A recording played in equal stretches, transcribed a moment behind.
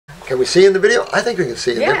Can we see in the video? I think we can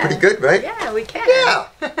see. Yeah. They're pretty good, right? Yeah, we can. Yeah.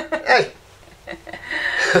 Hey.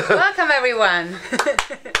 Welcome, everyone.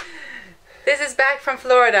 This is back from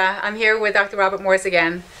Florida. I'm here with Dr. Robert Morse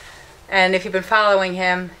again. And if you've been following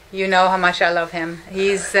him, you know how much I love him.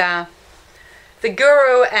 He's the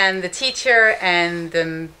guru and the teacher and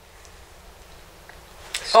the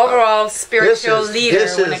overall spiritual leader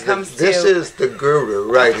when it comes to... This is the guru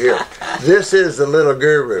right here. This is the little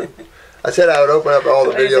guru. I said I would open up all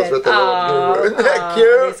the videos with the little guru. Isn't that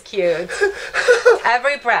cute? He's cute.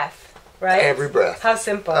 Every breath, right? Every breath. How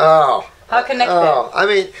simple. Oh. How connected. Oh, I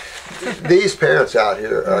mean, these parents out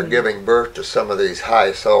here are giving birth to some of these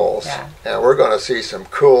high souls. Yeah. And we're going to see some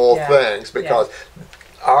cool things because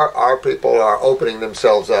our people are opening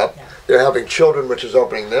themselves up. Yeah. They're having children, which is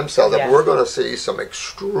opening themselves up. We're going to see some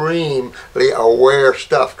extremely aware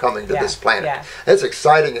stuff coming to this planet. Yeah. It's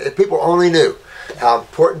exciting. If people only knew how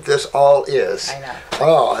important this all is. I know.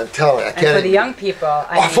 Oh, I'm telling you. I can't. And for the young people,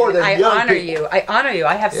 I honor you. I honor you.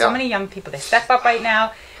 I have so many young people. They step up right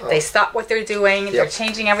now. They stop what they're doing. They're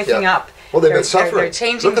changing everything up. Well, they've been suffering. They're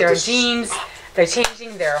changing their genes. They're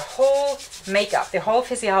changing their whole makeup, their whole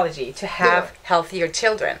physiology to have healthier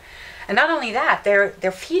children. And not only that,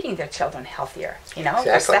 they're feeding their children healthier. You know,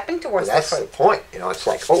 they're stepping towards that's the point. You know, it's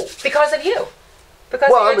like, oh, because of you. Because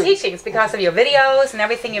of your teachings, because of your videos and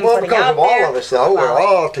everything you're putting out there. Because of all of us, though. We're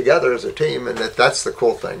all together as a team, and that's the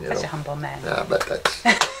cool thing, you know. Such a humble man. Yeah, but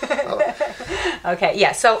that's... Okay,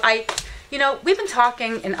 yeah, so you know, we've been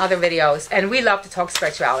talking in other videos, and we love to talk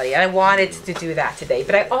spirituality, and I wanted to do that today.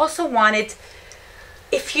 But I also wanted,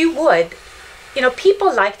 if you would, you know,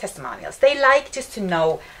 people like testimonials. They like just to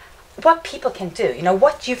know what people can do, you know,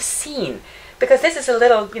 what you've seen. Because this is a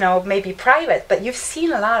little, you know, maybe private, but you've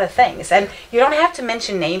seen a lot of things. And you don't have to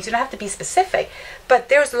mention names, you don't have to be specific. But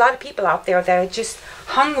there's a lot of people out there that are just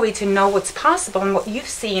hungry to know what's possible and what you've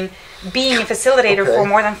seen being a facilitator for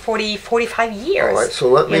more than 40, 45 years. All right, so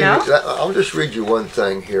let me, I'll just read you one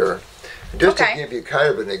thing here. Just to give you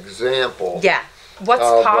kind of an example. Yeah, what's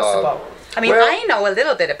possible. I mean, I know a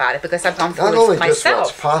little bit about it because I've gone through it myself. Not only just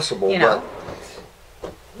what's possible, you know?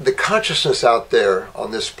 but the consciousness out there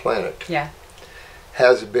on this planet. Yeah.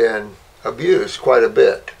 Has been abused quite a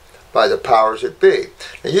bit by the powers that be.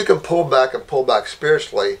 Now you can pull back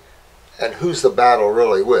spiritually, and who's the battle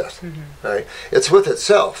really with? Right? It's with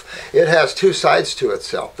itself. It has two sides to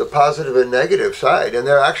itself, the positive and negative side, and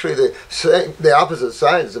they're actually the opposite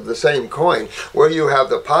sides of the same coin. Where you have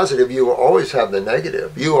the positive, you will always have the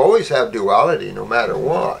negative. You always have duality no matter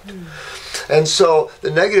what. And so the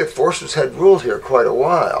negative forces had ruled here quite a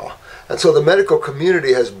while. And so the medical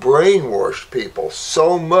community has brainwashed people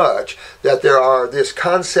so much that there are this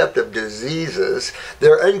concept of diseases.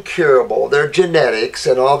 They're incurable. They're genetics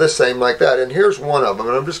and all this same like that. And here's one of them.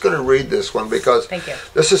 And I'm just going to read this one because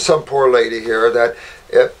this is some poor lady here that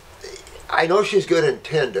I know she's good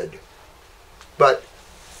intended. But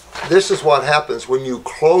this is what happens when you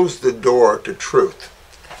close the door to truth.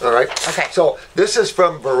 All right? Okay. So this is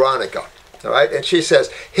from Veronica. All right, and she says,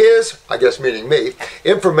 his, I guess meaning me,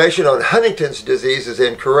 information on Huntington's disease is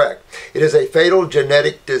incorrect. It is a fatal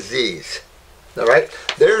genetic disease. All right,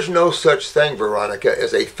 there's no such thing, Veronica,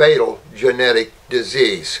 as a fatal genetic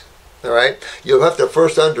disease. All right, you'll have to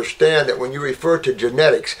first understand that when you refer to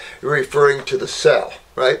genetics, you're referring to the cell.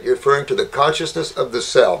 Right, you're referring to the consciousness of the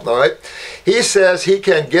cell. All right, he says he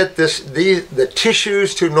can get the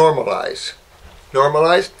tissues to normalize.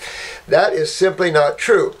 Normalized? That is simply not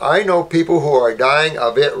true. I know people who are dying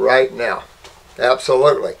of it right now.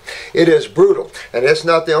 Absolutely. It is brutal. And it's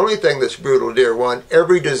not the only thing that's brutal, dear one.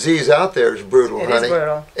 Every disease out there is brutal, honey. It is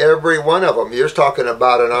brutal. Every one of them. You're talking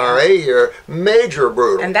about an RA here, major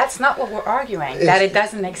brutal. And that's not what we're arguing, that it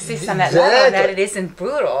doesn't exist on that level, that it isn't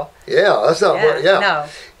brutal. Yeah, that's not what, No.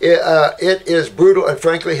 It is brutal, and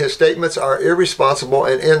frankly, his statements are irresponsible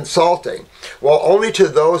and insulting. Well, only to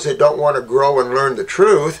those that don't want to grow and learn the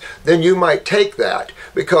truth, then you might take that.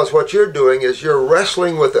 Because what you're doing is you're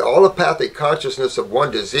wrestling with the allopathic consciousness of one,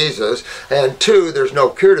 diseases, and two, there's no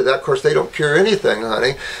cure to that. Of course, they don't cure anything,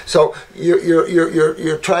 honey. So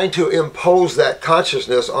you're trying to impose that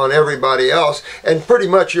consciousness on everybody else, and pretty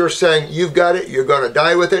much you're saying, you've got it, you're going to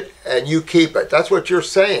die with it, and you keep it. That's what you're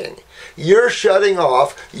saying. You're shutting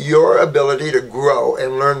off your ability to grow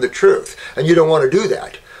and learn the truth, and you don't want to do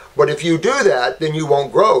that. But if you do that, then you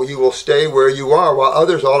won't grow. You will stay where you are while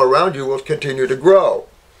others all around you will continue to grow.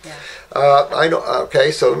 Yeah. I know.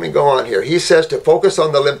 Okay, so let me go on here. He says to focus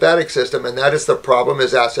on the lymphatic system, and that is the problem,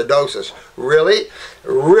 is acidosis. Really?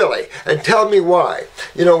 Really? And tell me why.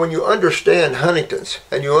 You know, when you understand Huntington's,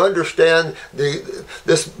 and you understand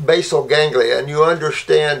this basal ganglia, and you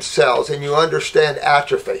understand cells, and you understand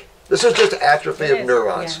atrophy, This is just atrophy of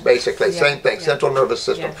neurons, basically. Same thing, central nervous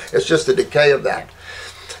system. It's just the decay of that.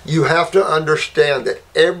 You have to understand that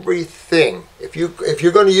everything, if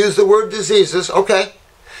you're going to use the word diseases, okay,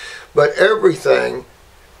 but everything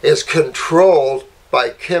is controlled by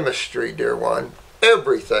chemistry, dear one.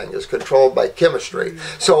 Everything is controlled by chemistry.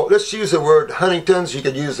 So let's use the word Huntington's. You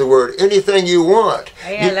could use the word anything you want.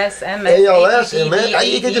 ALS, MS,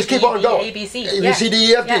 you can just keep on going.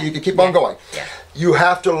 ABCDEFG. You can keep on going. You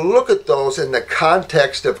have to look at those in the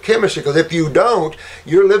context of chemistry, because if you don't,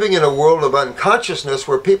 you're living in a world of unconsciousness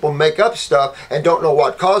where people make up stuff and don't know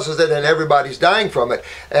what causes it, and everybody's dying from it.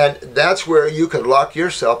 And that's where you could lock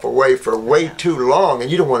yourself away for way too long,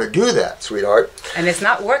 and you don't want to do that, sweetheart. And it's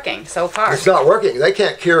not working so far. It's not working. They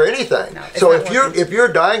can't cure anything. No, so if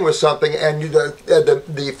you're dying with something and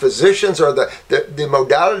the physicians or the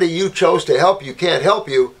modality you chose to help you can't help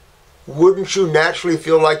you, wouldn't you naturally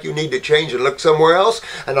feel like you need to change and look somewhere else?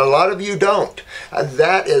 And a lot of you don't. And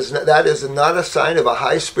that is not a sign of a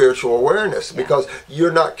high spiritual awareness, because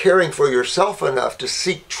you're not caring for yourself enough to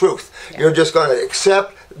seek truth. You're just going to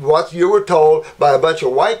accept what you were told by a bunch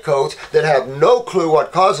of white coats that have no clue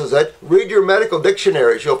what causes it. Read your medical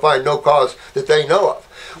dictionaries. You'll find no cause that they know of.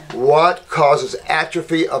 What causes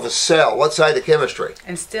atrophy of a cell? What side of chemistry?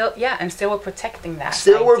 And still we're protecting that.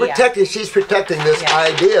 Still we're protecting. She's protecting this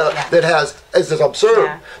idea that is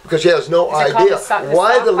absurd, because she has no idea.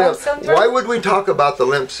 Why the lymph? Why would we talk about the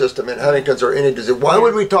lymph system in Huntington's or any disease? Why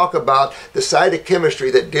would we talk about the side of chemistry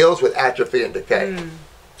that deals with atrophy and decay?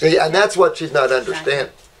 See, and that's what she's not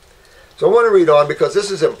understanding. So I want to read on, because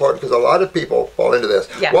this is important, because a lot of people fall into this.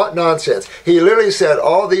 What nonsense. He literally said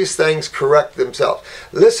all these things correct themselves.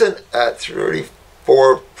 Listen at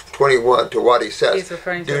 34:21 to what he says.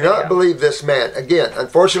 Do not believe this man. Again,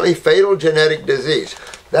 unfortunately, fatal genetic disease.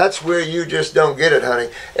 That's where you just don't get it,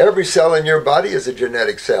 honey. Every cell in your body is a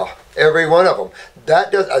genetic cell. Every one of them.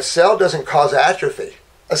 A cell doesn't cause atrophy.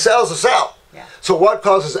 A cell is a cell. So what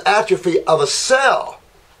causes atrophy of a cell?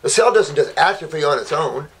 A cell doesn't just atrophy on its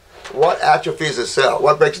own. What atrophies a cell?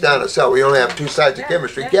 What breaks down a cell? We only have two sides of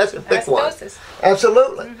chemistry. Guess and pick one.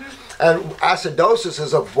 Absolutely. And acidosis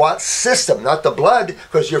is of what system? Not the blood,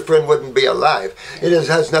 because your friend wouldn't be alive. It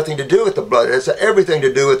has nothing to do with the blood. It has everything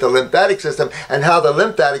to do with the lymphatic system, and how the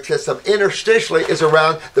lymphatic system interstitially is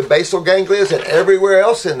around the basal ganglia and everywhere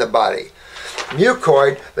else in the body.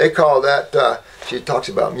 Mucoid, they call that, she talks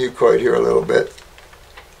about mucoid here a little bit.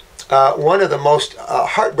 One of the most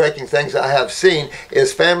heartbreaking things I have seen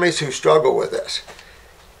is families who struggle with this.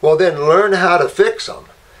 Well, then learn how to fix them.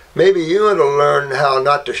 Maybe you want to learn how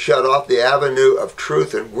not to shut off the avenue of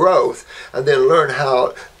truth and growth, and then learn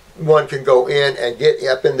how one can go in and get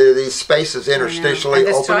up into these spaces interstitially. And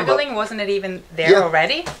the struggling, wasn't it even there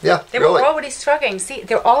already? They were already struggling. See,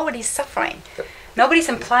 they're already suffering. Nobody's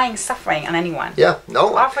implying suffering on anyone. No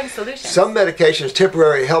one. Offering solutions. Some medications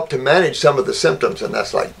temporarily help to manage some of the symptoms, and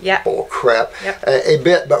that's like bull crap a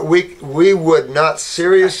bit. But we would not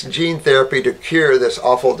serious gene therapy to cure this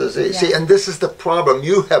awful disease. See, and this is the problem.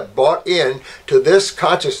 You have bought in to this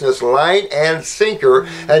consciousness line and sinker,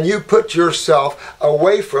 and you put yourself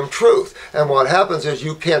away from truth. And what happens is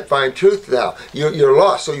you can't find truth now. You're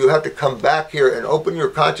lost. So you have to come back here and open your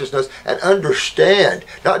consciousness and understand,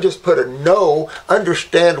 not just put a no.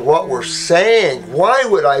 Understand what we're saying. Why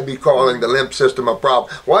would I be calling the lymph system a problem?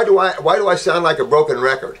 Why do I sound like a broken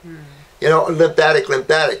record? You know, lymphatic,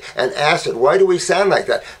 and acid. Why do we sound like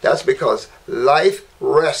that? That's because life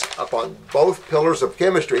rests upon both pillars of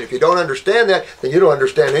chemistry. If you don't understand that, then you don't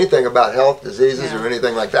understand anything about health, diseases, or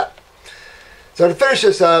anything like that. So to finish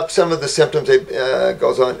this up, some of the symptoms, it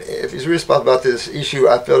goes on. If he's responsible about this issue,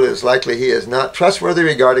 I feel it is likely he is not trustworthy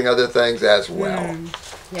regarding other things as well.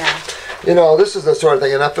 You know, this is the sort of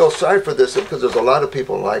thing, and I feel sorry for this because there's a lot of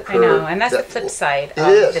people like her. I know, and that's the flip side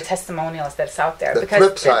of the testimonials that's out there.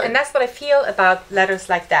 Flip side. And that's what I feel about letters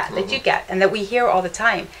like that, that you get, and that we hear all the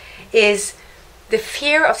time, is the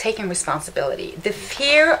fear of taking responsibility, the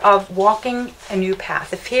fear of walking a new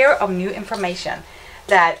path, the fear of new information,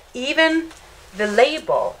 that even the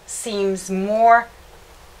label seems more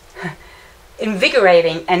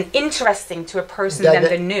invigorating and interesting to a person than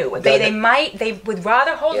the new. They would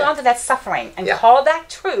rather hold on to that suffering and call that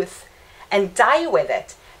truth and die with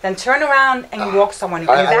it than turn around and walk someone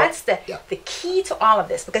new. And that's the key to all of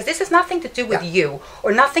this, because this has nothing to do with you,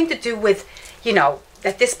 or nothing to do with, you know,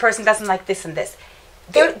 that this person doesn't like this and this.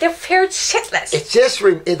 They're feared shitless. It's just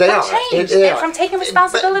from taking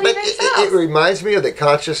responsibility themselves. It reminds me of the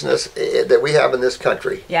consciousness that we have in this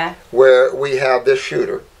country, where we have this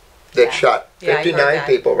shooter that shot 59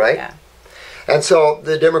 people, right? And so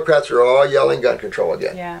the Democrats are all yelling gun control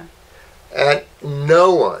again. And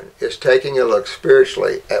no one is taking a look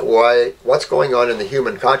spiritually at what's going on in the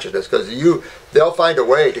human consciousness, because they'll find a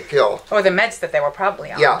way to kill. Or the meds that they were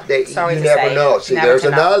probably on. Yeah, you never know. See, there's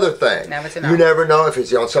another thing. You never know if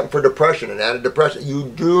he's on something for depression and antidepressant. You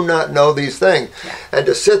do not know these things. Yeah. And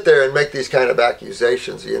to sit there and make these kind of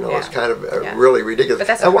accusations, is kind of really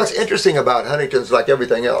ridiculous. And what's interesting about Huntington's, like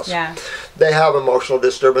everything else, they have emotional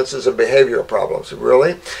disturbances and behavioral problems,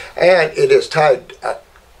 really. And it is tied...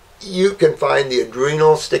 you can find the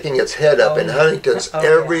adrenal sticking its head up in Huntington's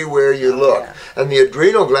everywhere you look. And the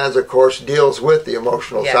adrenal glands, of course, deals with the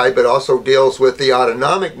emotional side, but also deals with the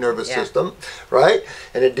autonomic nervous system, right?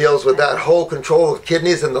 And it deals with that whole control of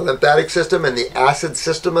kidneys and the lymphatic system and the acid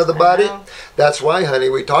system of the body. That's why, honey,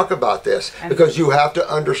 we talk about this, because you have to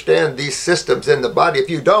understand these systems in the body. If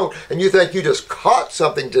you don't, and you think you just caught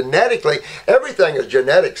something genetically, everything is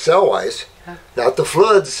genetic cell-wise. Not the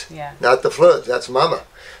floods, not the floods, that's mama.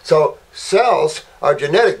 So cells are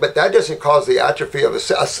genetic, but that doesn't cause the atrophy of a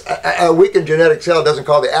cell. A weakened genetic cell doesn't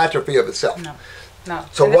cause the atrophy of itself. No. No.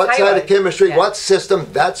 So what side of chemistry, what system,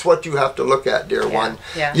 that's what you have to look at, dear one.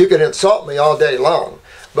 You can insult me all day long,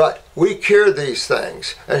 but we cure these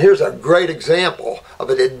things. And here's a great example of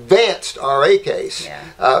an advanced RA case,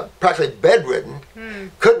 practically bedridden,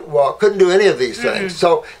 couldn't walk, couldn't do any of these things.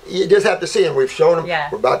 So you just have to see, and we've shown him,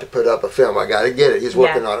 we're about to put up a film, I got to get it. He's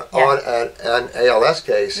working on an ALS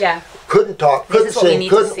case, couldn't talk, couldn't sing,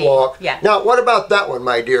 couldn't walk. Now, what about that one,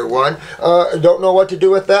 my dear one? Don't know what to do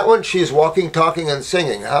with that one? She's walking, talking, and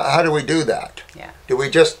singing. How do we do that? Do we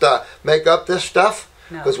just make up this stuff?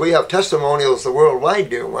 Because we have testimonials the worldwide,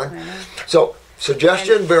 dear one. So,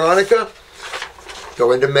 suggestion, Veronica,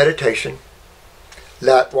 go into meditation.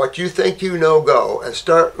 Let what you think you know go, and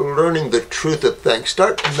start learning the truth of things.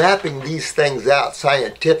 Start mapping these things out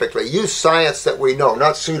scientifically. Use science that we know,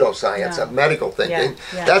 not pseudoscience, medical thinking.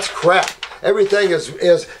 That's crap. Everything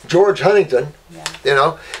is George Huntington,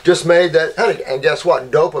 just made that. And guess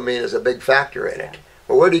what? Dopamine is a big factor in it.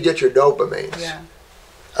 Well, where do you get your dopamines?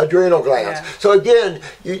 Adrenal glands. So again,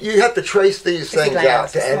 you have to trace these things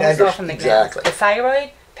out. Exactly. The thyroid,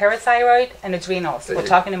 parathyroid, and adrenals. We're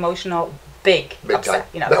talking emotional, big time.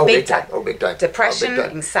 Big time. Big time. Depression,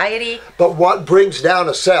 anxiety. But what brings down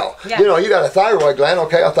a cell? You got a thyroid gland,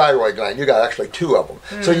 a thyroid gland. You got actually two of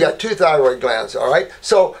them. So you got two thyroid glands, all right?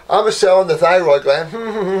 So I'm a cell in the thyroid gland.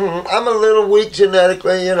 I'm a little weak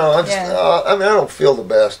genetically, I don't feel the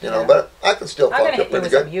best, but I can still function pretty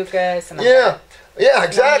good. Some mucus and Yeah,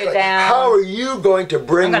 exactly. How are you going to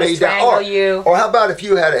bring me down? Or how about if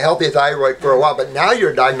you had a healthy thyroid for a while, but now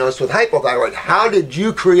you're diagnosed with hypothyroid? How did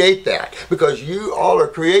you create that? Because you all are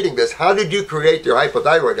creating this. How did you create your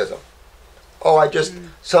hypothyroidism? Oh, I just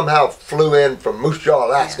somehow flew in from Moose Jaw,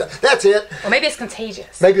 Alaska. That's it. Or maybe it's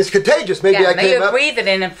contagious. Maybe it's contagious. Maybe I came up. Maybe you breathed it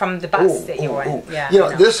in from the bus that you were in.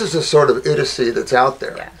 This is a sort of idiocy that's out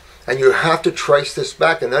there. And you have to trace this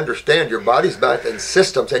back and understand your body's back in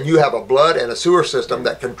systems, and you have a blood and a sewer system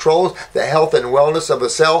that controls the health and wellness of a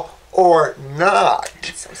cell or not.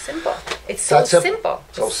 It's so simple. It's so simple.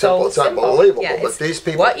 So simple. It's unbelievable. But these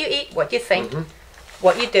people... What you eat, what you think,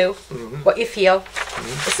 what you do, what you feel,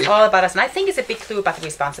 it's all about us. And I think it's a big clue about the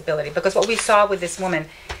responsibility, because what we saw with this woman,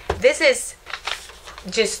 this is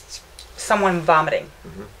just someone vomiting.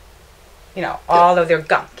 All of their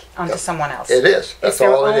gunk onto someone else. It is. That's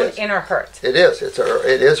all it is. It's their own inner hurt. It is. It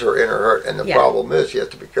is her inner hurt. And the problem is you have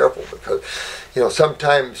to be careful, because,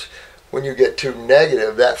 sometimes when you get too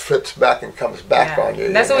negative, that flips back and comes back on you.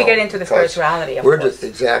 And that's when we get into the spirituality, of course.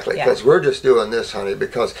 Because we're just doing this, honey,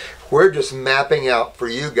 because we're just mapping out for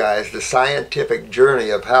you guys the scientific journey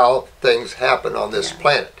of how things happen on this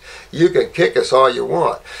planet. You can kick us all you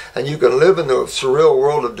want, and you can live in the surreal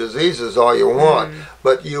world of diseases all you want,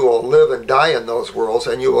 but you will live and die in those worlds,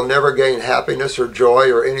 and you will never gain happiness or joy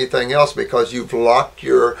or anything else, because you've locked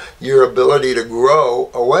your ability to grow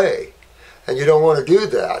away. And you don't want to do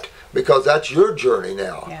that, because that's your journey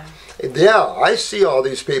now. I see all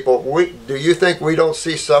these people. Do you think we don't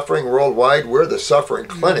see suffering worldwide? We're the suffering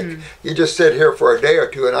clinic. You just sit here for a day or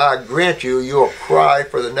two, and I grant you'll cry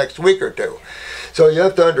for the next week or two. So you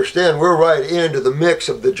have to understand, we're right into the mix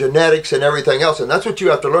of the genetics and everything else, and that's what you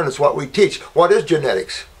have to learn. It's what we teach. What is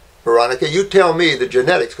genetics? Veronica, you tell me the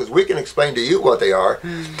genetics, because we can explain to you what they are.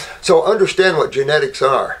 So understand what genetics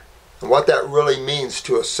are and what that really means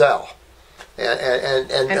to a cell. And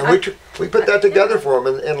we put that together for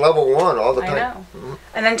them in level 1 all the time. I know.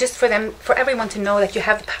 And then just for everyone to know that you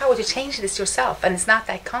have the power to change this yourself, and it's not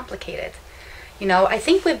that complicated. I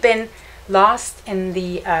think we've been lost in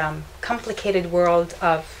the complicated world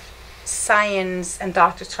of science and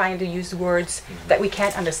doctors trying to use words that we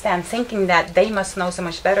can't understand, thinking that they must know so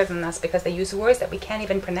much better than us because they use words that we can't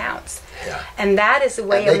even pronounce. Yeah. And that is a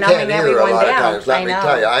way And of numbing everyone a lot down. Of times. Let me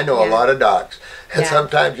tell you, I know a lot of docs. And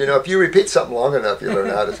sometimes, you know, if you repeat something long enough, you learn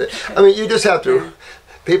how to say it. I mean, you just have to...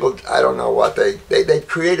 People, I don't know what, they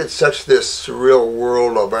created such this surreal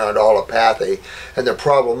world around allopathy, and the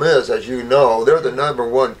problem is, as you know, they're the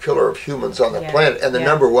 #1 killer of humans on the planet, and the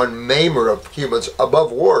 #1 maimer of humans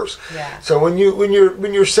above wars. Yeah. So when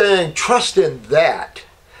you're saying trust in that,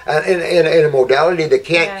 and in a modality that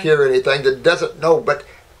can't cure anything, that doesn't know, but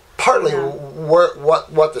partly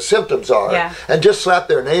what the symptoms are, and just slap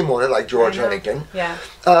their name on it like George Huntington. Yeah.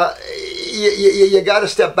 You got to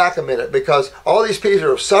step back a minute, because all these people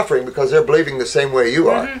are suffering because they're believing the same way you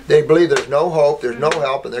are. They believe there's no hope, there's no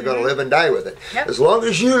help, and they're going to live and die with it. Yep. As long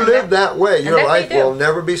as you live that way, your life will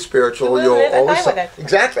never be spiritual. You'll live and die with it.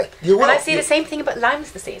 Exactly. You will. And I see the same thing about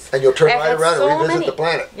Lyme's disease. And you'll turn right around and revisit the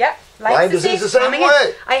planet. Yep. Lyme disease the same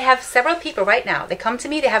way. I have several people right now. They come to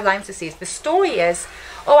me, they have Lyme's disease. The story is,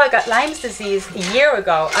 oh, I got Lyme's disease a year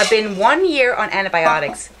ago. I've been 1 year on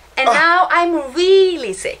antibiotics. And now I'm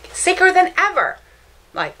really sick. Sicker than ever.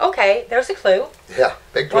 Like, okay, there's a clue. Yeah,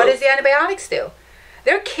 big clue. What does the antibiotics do?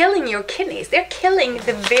 They're killing your kidneys. They're killing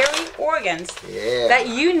the very organs that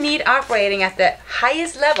you need operating at the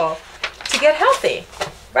highest level to get healthy.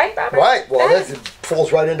 Right, Robert? Right. Well, that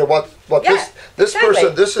falls right into what this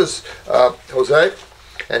person, this is Jose,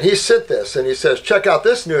 and he sent this, and he says, check out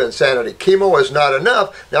this new insanity. Chemo is not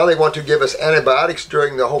enough. Now they want to give us antibiotics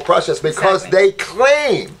during the whole process because they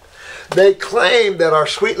claim that our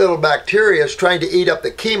sweet little bacteria is trying to eat up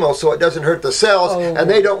the chemo so it doesn't hurt the cells, and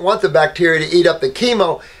they don't want the bacteria to eat up the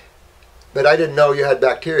chemo. But I didn't know you had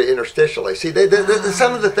bacteria interstitially. See,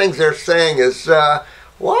 some of the things they're saying is,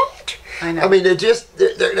 what? I know. I mean,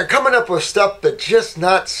 they're coming up with stuff that's just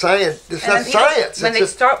not science. It's not science. When they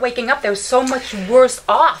start waking up, they're so much worse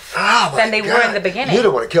off than they were in the beginning. You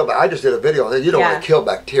don't want to kill. I just did a video on that. You don't want to kill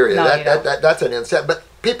bacteria. No, that's an insect. But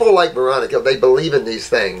people like Veronica, they believe in these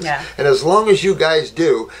things. Yeah. And as long as you guys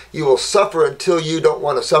do, you will suffer until you don't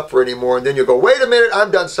want to suffer anymore. And then you'll go, wait a minute,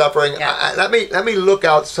 I'm done suffering. Yeah. Let me look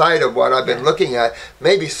outside of what I've been looking at.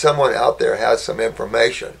 Maybe someone out there has some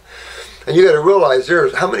information. And you got to realize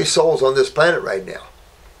there's how many souls on this planet right now,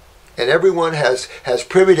 and everyone has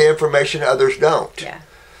privy to information others don't. Yeah,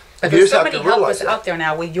 but there's so many helpers out there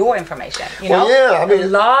now with your information. You know, yeah, I mean, a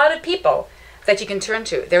lot of people that you can turn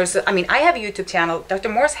to. I have a YouTube channel. Dr.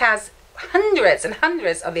 Morse has hundreds and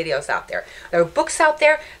hundreds of videos out there. There are books out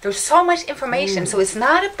there. There's so much information. So it's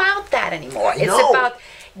not about that anymore. It's about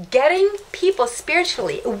getting people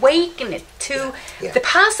spiritually awakened to the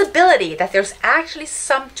possibility that there's actually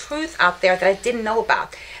some truth out there that I didn't know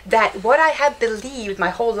about. That what I have believed my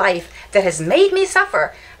whole life that has made me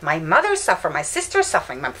suffer, my mother suffer, my sister's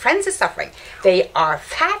suffering, my friends are suffering. They are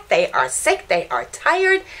fat, they are sick, they are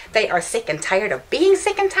tired, they are sick and tired of being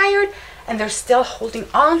sick and tired, and they're still holding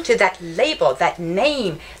on to that label, that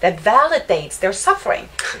name that validates their suffering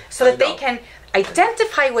so that they can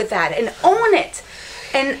identify with that and own it.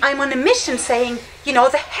 And I'm on a mission saying, you know,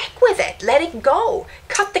 the heck with it. Let it go.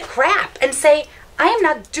 Cut the crap and say, I am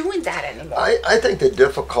not doing that anymore. I think the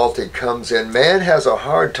difficulty comes in, man has a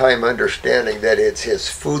hard time understanding that it's his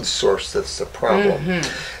food source that's the problem.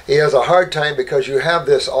 He has a hard time because you have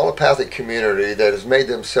this allopathic community that has made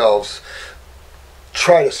themselves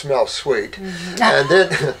try to smell sweet, and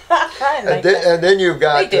then and then you've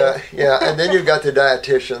got and then you've got the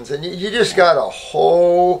dietitians, and you just got a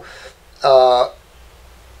whole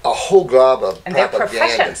glob of and they're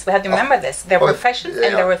professions. We have to remember this. They're professions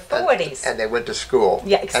and they're authorities. And they went to school.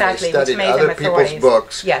 Yeah, exactly. And they studied other people's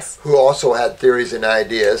books who also had theories and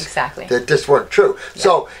ideas that just weren't true. Yeah.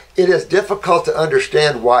 So it is difficult to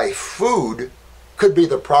understand why food could be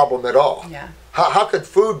the problem at all. Yeah. How could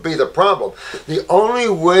food be the problem? The only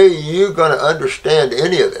way you're going to understand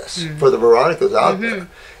any of this for the Veronicas out there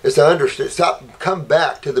is to understand, come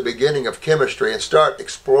back to the beginning of chemistry and start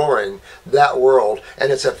exploring that world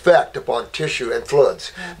and its effect upon tissue and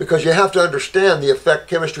fluids. Because you have to understand the effect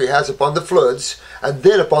chemistry has upon the fluids and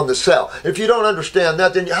then upon the cell. If you don't understand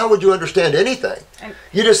that, then how would you understand anything?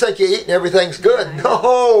 You just think you eat and everything's good.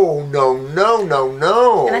 No.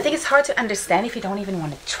 And I think it's hard to understand if you don't even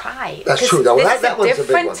want to try. That's true. This is a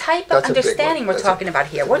different type of understanding we're talking about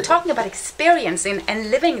here. We're talking about experiencing and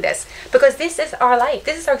living this, because this is our life.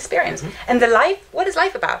 This is our experience. And the life, what is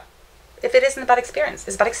life about? If it isn't about experience,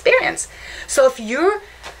 it's about experience. So if you're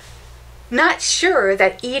not sure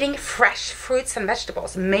that eating fresh fruits and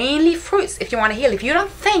vegetables, mainly fruits, if you want to heal, if you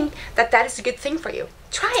don't think that that is a good thing for you,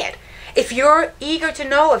 try it. If you're eager to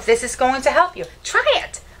know if this is going to help you, try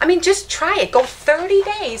it. I mean, just try it. Go 30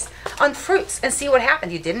 days on fruits and see what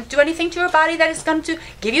happens. You didn't do anything to your body that is going to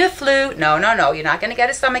give you a flu. No, no, no. You're not going to get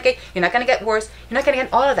a stomachache. You're not going to get worse. You're not going to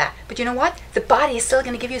get all of that. But you know what? The body is still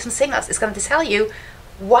going to give you some signals. It's going to tell you,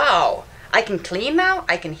 wow, I can clean now.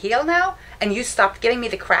 I can heal now. And you stopped giving me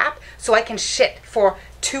the crap so I can shit for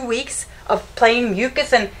 2 weeks of plain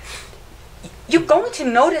mucus, and you're going to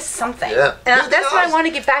notice something. Yeah. And that's what I want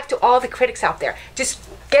to give back to all the critics out there. Just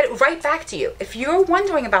get it right back to you. If you're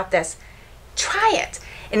wondering about this, try it.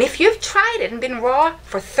 And if you've tried it and been raw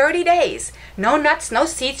for 30 days, no nuts, no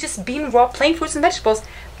seeds, just being raw, plain fruits and vegetables,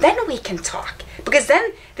 then we can talk. Because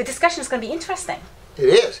then the discussion is going to be interesting. It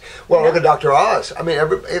is. Well, look at Dr. Oz. I mean,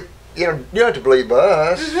 you don't have to believe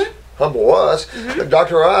us. Humble us.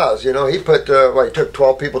 Dr. Oz, you know, he put, he took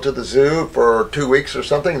 12 people to the zoo for 2 weeks or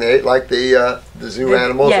something. They ate like the zoo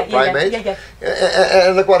animals, the primates.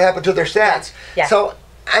 And look what happened to their stats. So,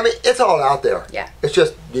 I mean, it's all out there. It's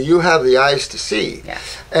just, do you have the eyes to see?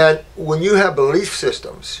 And when you have belief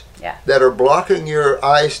systems that are blocking your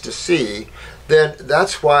eyes to see, then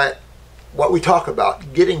that's why what we talk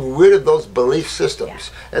about, getting rid of those belief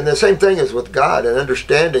systems. And the same thing is with God and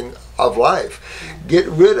understanding of life. Get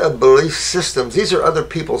rid of belief systems. These are other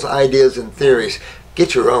people's ideas and theories.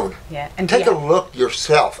 Get your own. And take a look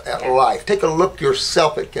yourself at life. Take a look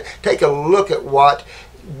yourself at, take a look at what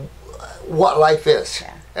life is.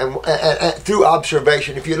 And through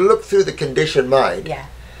observation, if you look through the conditioned mind,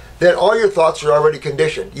 then all your thoughts are already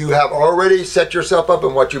conditioned. You have already set yourself up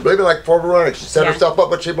in what you believe in, like Veronica. She set herself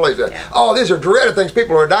up what she believes in. Oh, these are dreaded things.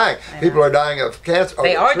 People are dying. People are dying of cancer.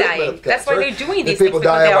 They are dying. That's why they're doing these people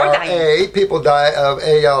things. Die they of are RA, dying. people die of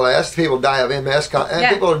ALS, people die of MS,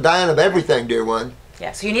 and people are dying of everything, dear one.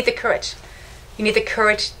 So you need the courage. You need the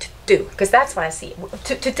courage to do, because that's what I see.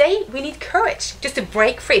 Today, we need courage just to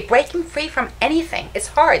break free. Breaking free from anything. It's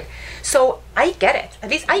hard. So I get it.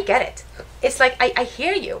 At least I get it. It's like, I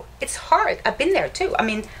hear you. It's hard. I've been there too. I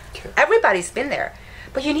mean, everybody's been there.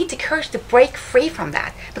 But you need the courage to break free from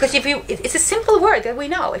that. Because it's a simple word that we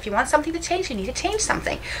know. If you want something to change, you need to change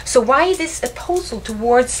something. So why this opposal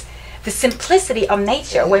towards the simplicity of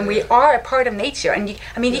nature when we are a part of nature? And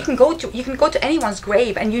you can go to anyone's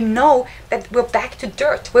grave and you know that we're back to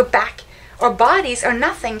dirt. We're back. Our bodies are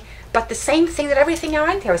nothing but the same thing that everything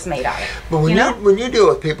around here is made out of. But when you deal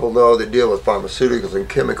with people, though, that deal with pharmaceuticals and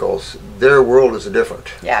chemicals, their world is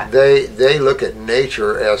different. They look at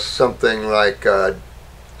nature as something like,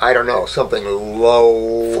 I don't know, something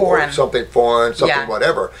low, foreign. Or something foreign, something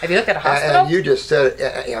whatever. Have you looked at a hospital? And you just said,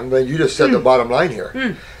 the bottom line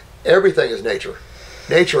here. Everything is nature.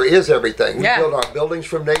 Nature is everything. We build our buildings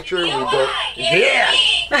from nature. We build. I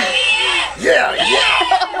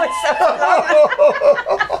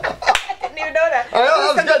didn't even know that. I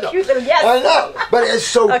know, that was good. Cute little yes. I know, but it's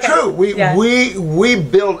so true. We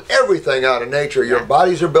build everything out of nature. Your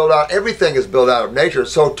bodies are built out. Everything is built out of nature.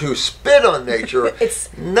 So to spit on nature, it's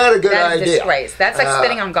not a good idea. That's a disgrace. That's like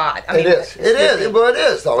spitting on God. I mean, it is. But it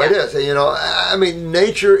is, though. It is. You know, I mean,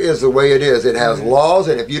 nature is the way it is. It has laws,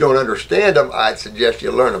 and if you don't understand them, I'd suggest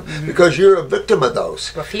you learn them because you're a victim of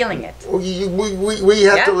those. We're feeling it. We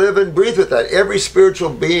have to live and breathe with that. Every spiritual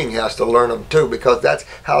being has to learn them too, because that's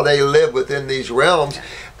how they live within these realms.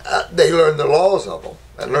 They learn the laws of them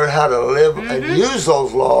and learn how to live and use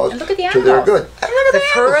those laws to their good. The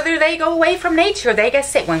further they go away from nature, they get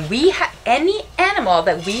sick. When we have any animal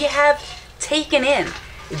that we have taken in,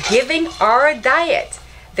 giving our diet,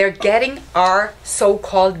 they're getting our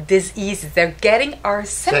so-called diseases. They're getting our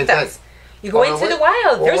symptoms. You go into the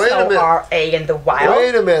wild. There's no RA in the wild.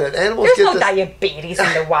 Wait a minute. Animals There's no diabetes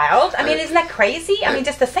in the wild. I mean, isn't that crazy? I mean,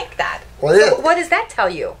 just to think that. Well, so what does that tell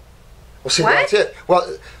you? Well, see, that's it.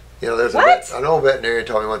 Well, you know, there's an old veterinarian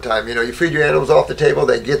told me one time, you know, you feed your animals off the table,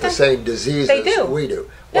 they get the same diseases we do.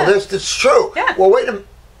 Well, that's true. Well, wait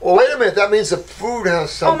a minute. That means the food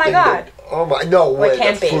has something. Oh, my God. No way. It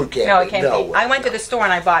can't be. Food can't no, it can't be. be. I went to the store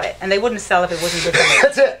and I bought it, and they wouldn't sell if it wasn't good for me.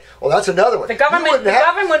 That's it. Well, that's another one. The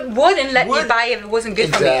government wouldn't let me buy if it wasn't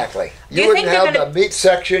good for me. Exactly. You wouldn't have the meat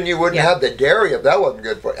section. You wouldn't have the dairy if that wasn't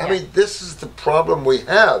good for you. I mean, this is the problem we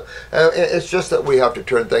have. It's just that we have to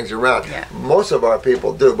turn things around. Most of our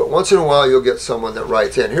people do, but once in a while you'll get someone that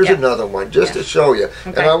writes in. Here's another one just to show you.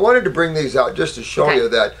 And I wanted to bring these out just to show you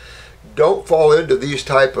that don't fall into these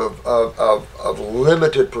type of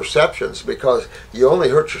limited perceptions, because you only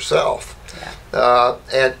hurt yourself.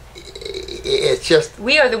 And it's just...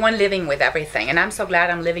 We are the one living with everything, and I'm so glad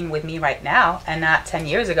I'm living with me right now and not 10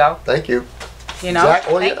 years ago. Thank you. You know?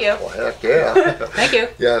 Thank you. Well, heck yeah. Thank you.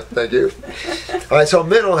 Yeah, thank you. All right, so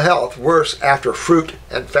mental health worse after fruit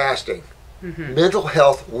and fasting. Mental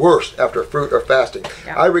health worse after fruit or fasting.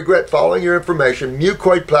 Yeah. I regret following your information.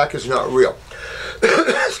 Mucoid plaque is not real.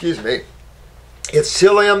 Excuse me. It's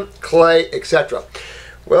psyllium, clay, etc.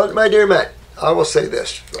 Well, my dear Matt, I will say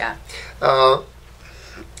this. Yeah.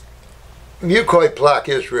 Mucoid plaque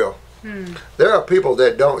is real. There are people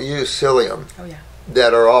that don't use psyllium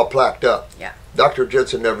that are all plaqued up. Yeah. Dr.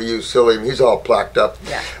 Jensen never used psyllium. He's all plaqued up.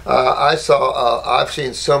 Yeah. I've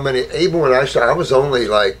seen so many, even when I started, I was only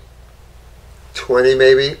like 20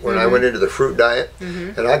 maybe when I went into the fruit diet,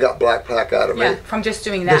 and I got black plaque out of me. From just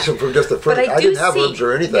doing that. From just the fruit. But I didn't have herbs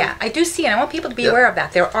or anything. Yeah, I do see, and I want people to be aware of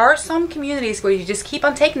that. There are some communities where you just keep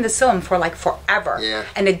on taking the psyllium for like forever. Yeah.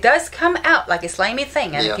 And it does come out like a slimy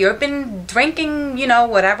thing. And if you've been drinking, you know,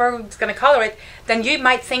 whatever it's going to color it, then you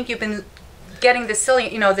might think you've been getting the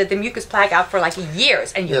psyllium, you know, the mucus plaque out for like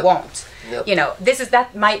years, and you won't. You know,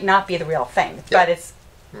 that might not be the real thing, but it's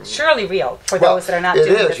surely real for those that are not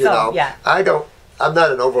doing the psyllium. You know, I'm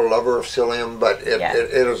not an over-lover of psyllium, but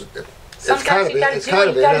it's kind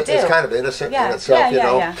of innocent in itself, you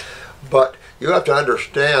know. But you have to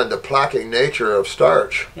understand the plaquing nature of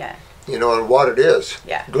starch. Yeah. You know, and what it is.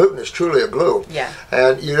 Yeah. Gluten is truly a glue. Yeah.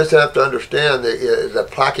 And you just have to understand the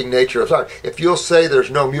plaquing nature of starch. If you'll say there's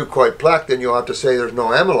no mucoid plaque, then you'll have to say there's no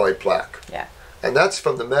amyloid plaque. Yeah. And that's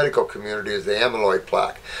from the medical community, is the amyloid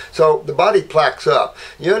plaque. So the body plaques up.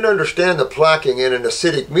 You have to understand the plaquing in an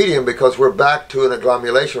acidic medium, because we're back to an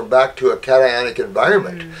agglomulation, we're back to a cationic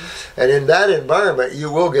environment. And in that environment,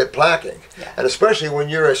 you will get plaquing. And especially when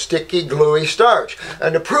you're a sticky, gluey starch.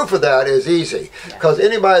 And the proof of that is easy, because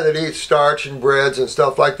anybody that eats starch and breads and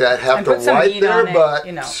stuff like that have to wipe their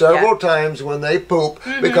butt several times when they poop,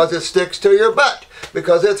 because it sticks to your butt,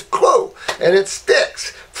 because it's glue and it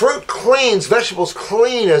sticks. Fruit cleans, vegetables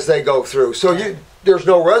clean as they go through, so there's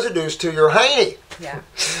no residues to your hiney.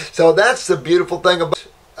 So that's the beautiful thing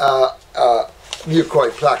about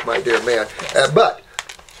mucoid plaque, my dear man. But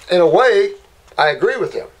in a way, I agree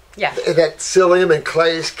with him. That psyllium and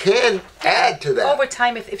clays can add to that. Over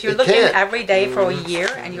time, if you're looking every day for a year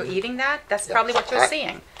and you're eating that, that's probably what you're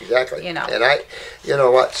seeing. Exactly. You know. And you know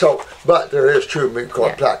what? So, but there is true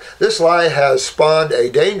mucoid plaque. This lie has spawned a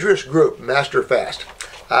dangerous group, Master Fast.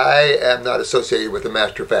 I am not associated with the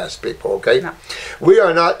Master Fast people, okay? No. We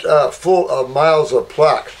are not full of miles of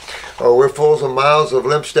plaque. Oh, we're full of miles of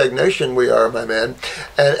lymph stagnation, we are, my man.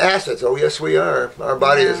 And acids, oh yes we are. Our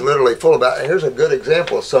body is literally full of acids. Here's a good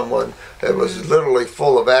example of someone that was literally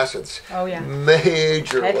full of acids. Oh yeah.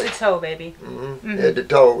 Majorly. Head to toe, baby. Head to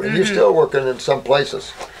toe. And you're still working in some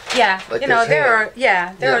places. Yeah, like you know, there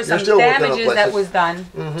are some damages that was done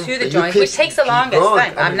to the joint, which takes the longest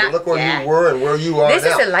time. I mean, look where you were and where you are now. This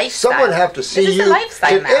is a lifestyle. Someone have to see you. This is a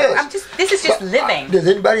lifestyle now. This is just living. Did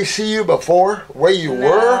anybody see you before, where you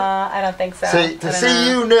were? I don't think so. See, to see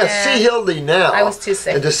you now, see Hilde now. I was too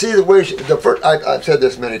sick. And to see the way I've said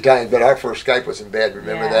this many times, but our first Skype was in bed.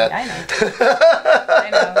 Remember that? I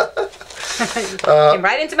know. Came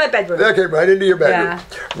right into my bedroom. That came right into your bedroom.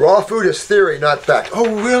 Raw food is theory, not fact.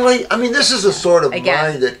 Oh, really? I mean, this is a sort of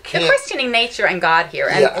mind that can't... You're questioning nature and God here.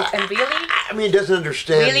 And, and really? I mean, it doesn't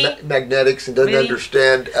understand magnetics and doesn't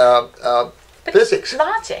understand physics.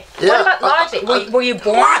 Logic. What about logic? Were you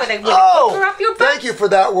born with a cooker up your butt? Thank you for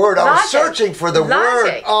that word. I was searching for the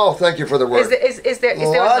word. Oh, thank you for the word. Is there a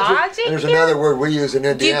logic There's another word we use in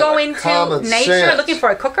Indiana. Do you go into nature looking for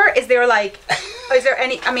a cooker? Is there like... Is there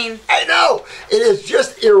any, I mean... I know! It is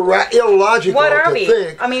just illogical what are we?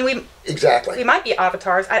 think. I mean, we... Exactly. We might be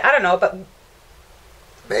avatars. I don't know, but...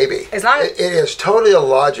 Maybe. As long as, it is totally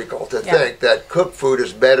illogical to think that cooked food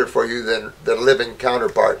is better for you than the living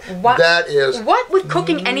counterpart. That is... What would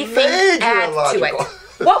cooking anything add to it?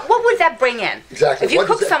 What would that bring in? Exactly. If you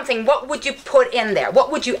cook something, what would you put in there?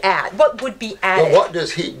 What would you add? What would be added? But what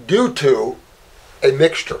does heat do to a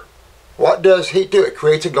mixture? What does heat do? It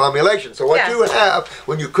creates agglomeration. So what you have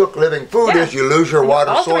when you cook living food is you lose your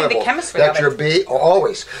water soluble. The chemistry That's your B,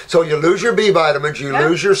 always. So you lose your B vitamins, you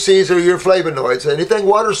lose your C's or your flavonoids. Anything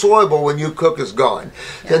water soluble when you cook is gone.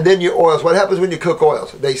 And then your oils. What happens when you cook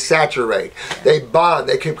oils? They saturate. They bond.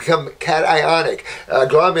 They can become cationic,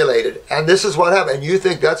 agglomerated. And this is what happens. And you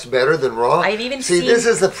think that's better than raw? I've even seen... this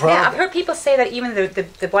is the problem. Yeah, I've heard people say that even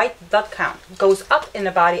the white blood count goes up in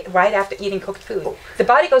the body right after eating cooked food. The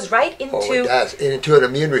body goes right into... it does. Into an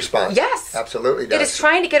immune response. Yes. Absolutely does. It is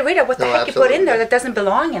trying to get rid of what the heck you put in there that doesn't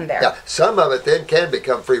belong in there. Yeah. Some of it then can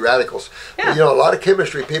become free radicals. Yeah. You know, a lot of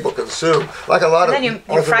chemistry people consume, like a lot of... And then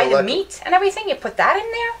you fry the meat and everything, you put that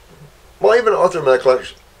in there? Well, even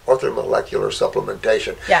orthomolecular orthomolecular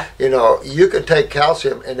supplementation. Yeah. You know, you can take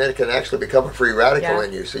calcium and then it can actually become a free radical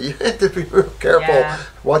in you. So you have to be real careful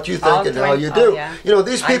what you think and how you do. You know,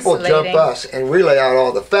 these people jump us and relay out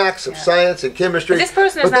all the facts of science and chemistry. But this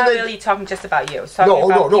person is not really talking just about you. It's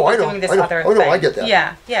talking about I know. doing this I know. other Oh, no, thing. I get that.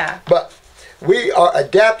 Yeah, yeah. But we are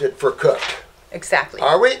adapted for cooked. Exactly.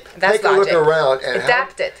 Are we? That's Take a look around and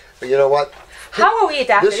adapted. You know what? How are we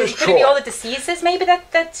adapted? This is Could it be all the diseases maybe that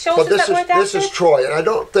shows us that we're adapted? This is Troy, and I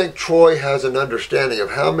don't think Troy has an understanding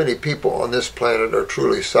of how many people on this planet are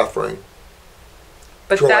truly suffering.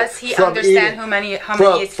 But Troy, does he understand how many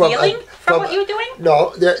is healing from what you're doing?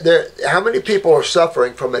 No, how many people are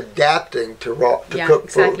suffering from adapting to cook food?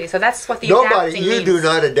 Exactly. So that's what the adapting means. Do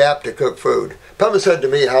not adapt to cook food. Pema said to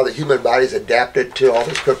me how the human body's adapted to all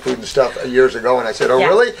this cooked food and stuff years ago, and I said, oh,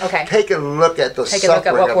 really? Okay. Take a look at the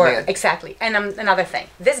suffering of man. Exactly. And another thing,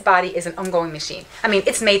 this body is an ongoing machine. I mean,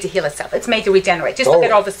 it's made to heal itself. It's made to regenerate. Just look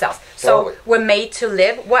at all the cells. So we're made to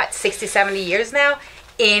live, what, 60, 70 years now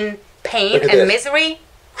in pain and misery?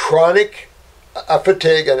 Chronic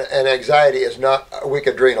fatigue and anxiety is not weak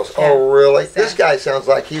adrenals. Yeah. Oh, really? Exactly. This guy sounds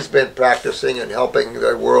like he's been practicing and helping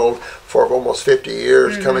the world for almost 50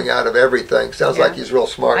 years, coming out of everything. Sounds like he's real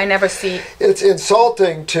smart. I never see. It's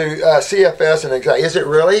insulting to CFS and anxiety. Is it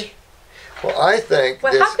really? Well, I think.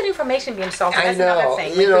 Well, how could information be insulting? That's another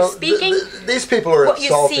thing. You know, speaking, these people are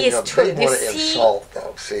insulting. What you see is true. They want to insult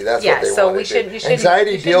them. See, that's what they so want we to do. should.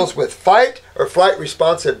 Anxiety deals with fight or flight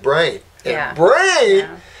responsive brain. And brain.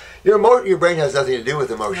 Yeah. Your brain has nothing to do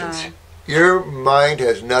with emotions. No. Your mind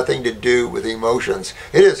has nothing to do with emotions.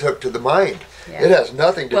 It is hooked to the mind. Yeah. It has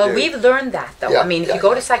nothing to do. Well, we've learned that, though. I mean, if you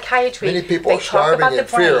go to psychiatry, many people they are talk about starving the in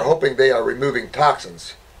fear, brain. hoping they are removing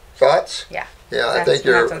toxins. Thoughts? Yeah. Yeah, I think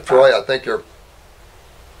Troy, I think you're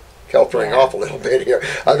keltering off a little bit here.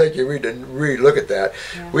 I think you need to re-look at that.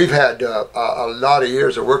 Yeah. We've had a lot of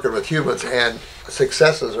years of working with humans, and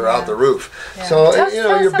successes are out the roof. Yeah. So,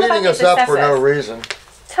 you're beating us up for no reason.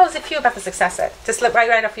 Tell us a few about the successes. Just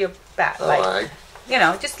right off your bat.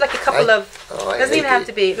 Just like a couple of. Doesn't even have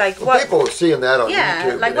to be like what. People are seeing that on YouTube.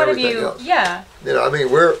 Yeah, like what have you? Else. Yeah. I mean,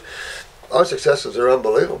 our successes are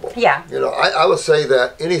unbelievable. Yeah. I would say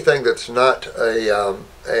that anything that's not a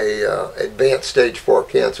advanced stage 4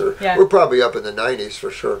 cancer, we're probably up in the 90s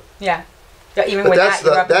for sure. Yeah. Even but with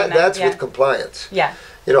that's with compliance. Yeah.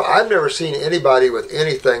 I've never seen anybody with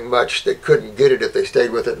anything much that couldn't get it if they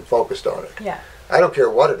stayed with it and focused on it. Yeah. I don't care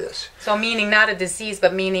what it is. So meaning not a disease,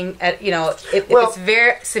 but meaning, if it's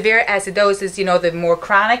very severe acidosis, the more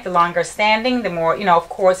chronic, the longer standing, the more, of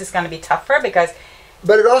course it's going to be tougher because...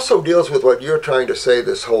 But it also deals with what you're trying to say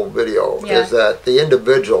this whole video, is that the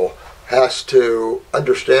individual has to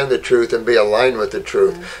understand the truth and be aligned with the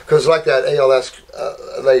truth. Because like that ALS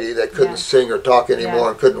lady that couldn't sing or talk anymore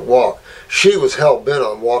and couldn't walk, she was hell-bent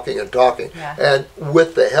on walking and talking. Yeah. And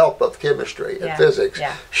with the help of chemistry and physics,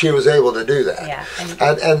 she was able to do that. Yeah.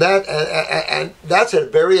 And that's a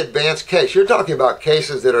very advanced case. You're talking about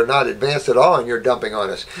cases that are not advanced at all and you're dumping on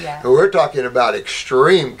us. Yeah. And we're talking about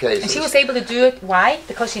extreme cases. And she was able to do it. Why?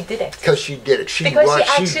 Because she did it. Because she did it. She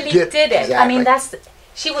actually did it. Exactly. I mean,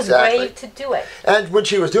 she was brave to do it. And when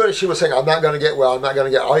she was doing it, she was saying, I'm not going to get well.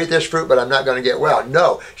 I'll eat this fruit, but I'm not going to get well.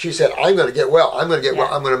 No. She said, I'm going to get well. I'm going to get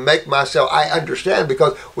well. I'm going to make myself. I understand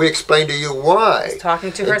because we explained to you why. She's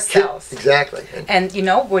talking to her cells. Exactly. And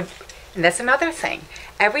that's another thing.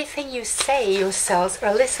 Everything you say, your cells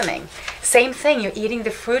are listening. Same thing. You're eating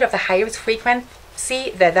the fruit of the highest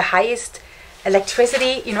frequency, the highest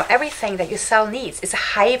electricity. Everything that your cell needs is a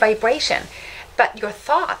high vibration. But your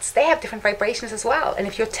thoughts, they have different vibrations as well. And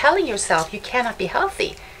if you're telling yourself you cannot be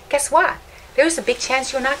healthy, guess what? There's a big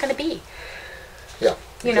chance you're not going to be. Yeah.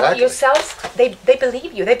 Exactly. Your cells, they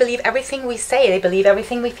believe you. They believe everything we say. They believe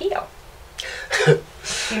everything we feel.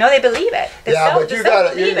 They believe it.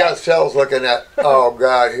 But you got cells looking at, oh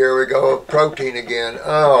God, here we go, protein again.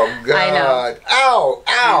 Oh God. I know.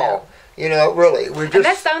 Ow. Really. And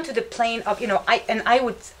that's down to the plane of, I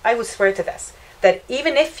would swear to this. That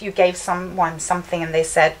even if you gave someone something and they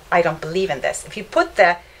said, I don't believe in this, if you put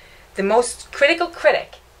the most critical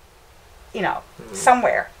critic,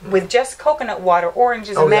 somewhere with just coconut water,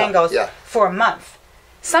 oranges and mangoes for a month,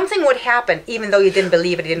 something would happen even though you didn't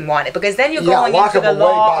believe it, you didn't want it. Because then you're going into the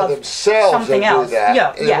law of something else.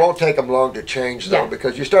 It won't take them long to change though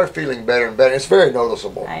because you start feeling better and better. It's very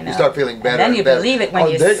noticeable. I know. You start feeling better and then you believe it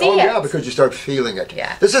when you see it. Oh yeah, because you start feeling it.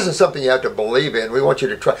 Yeah. This isn't something you have to believe in. We want you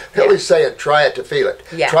to try. Hilde's saying try it to feel it.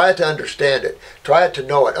 Yeah. Try it to understand it. Try it to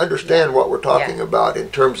know it. Understand what we're talking about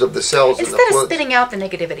in terms of the cells and the fluids. Instead of spitting out the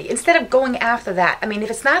negativity, instead of going after that. I mean,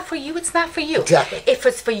 if it's not for you, it's not for you. Exactly. If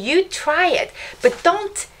it's for you, try it. But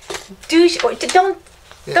don't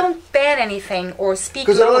don't ban anything or speak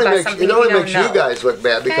because low about something. It only you makes don't you know. guys look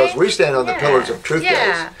bad because we stand on the pillars of truth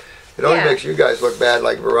days. It only makes you guys look bad,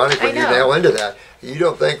 like Veronica, when you nail into that. You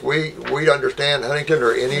don't think we understand Huntington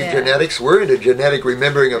or any genetics? We're into genetic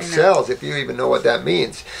remembering of cells, if you even know what that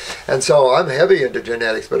means. And so I'm heavy into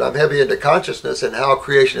genetics, but I'm heavy into consciousness and how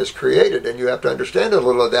creation is created. And you have to understand a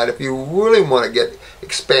little of that if you really want to get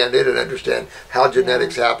expanded and understand how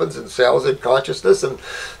genetics happens and cells and consciousness and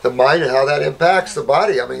the mind and how that impacts the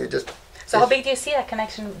body. I mean, So how big do you see that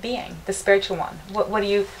connection being, the spiritual one? What are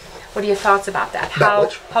your thoughts about that?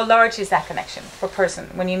 How large is that connection for a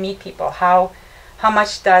person when you meet people? How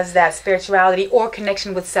much does that spirituality or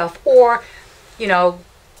connection with self or,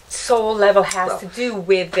 soul level has to do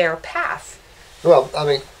with their path? Well, I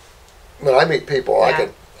mean, when I meet people,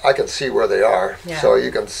 I can see where they are. So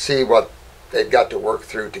you can see what they've got to work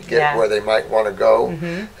through to get where they might want to go.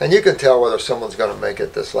 And you can tell whether someone's going to make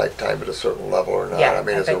it this lifetime at a certain level or not. I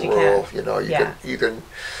mean, as a rule, you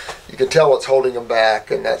can tell what's holding them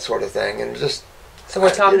back and that sort of thing. And just... So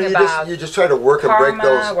we're talking about you just try to work karma, and break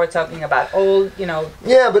those. We're talking about old,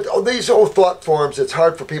 Yeah, but these old thought forms, it's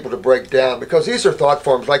hard for people to break down because these are thought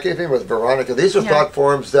forms, like even with Veronica, these are thought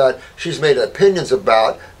forms that she's made opinions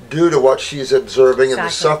about due to what she's observing and the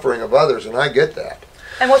suffering of others, and I get that.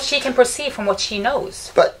 And what she can perceive from what she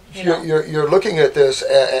knows. But you're looking at this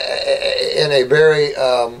in a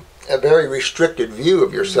very restricted view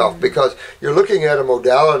of yourself because you're looking at a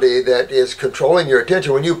modality that is controlling your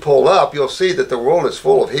attention. When you pull up, you'll see that the world is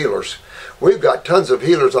full of healers. We've got tons of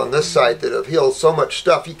healers on this site that have healed so much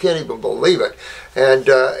stuff you can't even believe it. And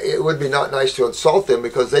it would be not nice to insult them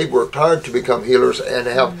because they've worked hard to become healers and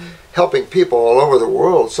have helping people all over the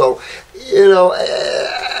world. So,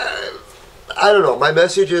 I don't know. My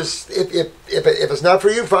message is, if it's not for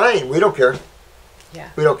you, fine. We don't care. Yeah.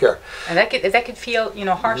 We don't care. And that could feel,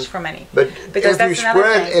 harsh for many. But because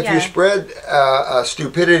if you spread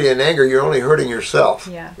stupidity and anger, you're only hurting yourself.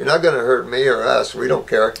 Yeah. You're not going to hurt me or us. We don't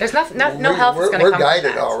care. There's no help that's going to come. We're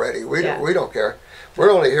guided already. We don't care.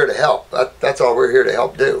 We're only here to help. That's all we're here to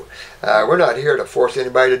help do. We're not here to force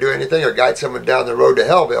anybody to do anything or guide someone down the road to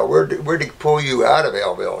Hellville. We're to pull you out of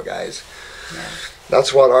Hellville, guys. Yeah.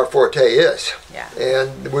 That's what our forte is. Yeah.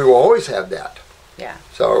 And we will always have that. Yeah.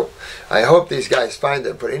 So I hope these guys find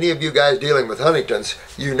them. For any of you guys dealing with Huntington's,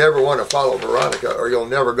 you never want to follow Veronica or you'll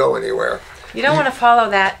never go anywhere. You don't want to follow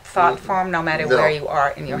that thought form no matter where you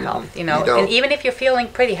are in your health. And even if you're feeling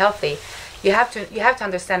pretty healthy, you have to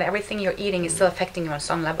understand that everything you're eating is still affecting you on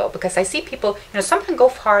some level. Because I see people, some can go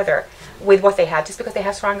farther with what they have just because they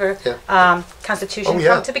have stronger constitution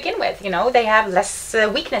to begin with. They have less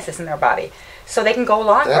weaknesses in their body. So they can go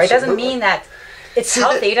longer. Absolutely. It doesn't mean that it's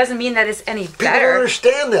healthy. It doesn't mean that it's any better. People don't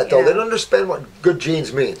understand that, though. They don't understand what good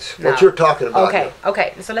genes means. No. What you're talking about.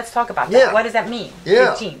 Okay. So let's talk about that. What does that mean?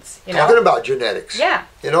 Good genes. Talking about genetics. Yeah.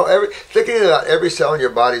 Thinking about every cell in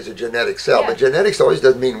your body is a genetic cell, but genetics always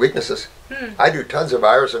doesn't mean weaknesses. I do tons of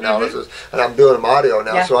virus analysis, and I'm doing them audio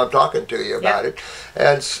now, so I'm talking to you about it.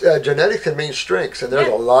 And genetics can mean strengths, and there's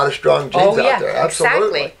a lot of strong genes out there.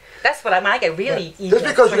 Absolutely. Exactly. That's what I get really eager. Just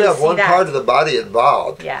because you have one part of the body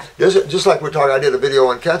involved, just like we're talking, I did a video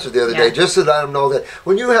on cancer the other day, just to let them know that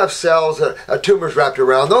when you have cells, a tumor's wrapped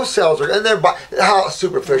around, those cells are, and they're, how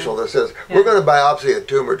superficial this is. We're going to biopsy a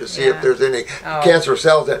tumor to see if there's any cancer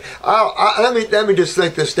cells that, let me just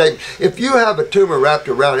think this statement. If you have a tumor wrapped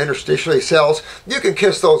around interstitially cells, you can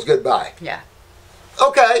kiss those goodbye. Yeah.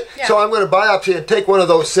 Okay, so I'm going to biopsy and take one of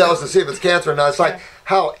those cells to see if it's cancer or not. It's like,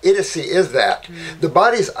 how idiocy is that? The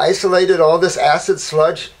body's isolated all this acid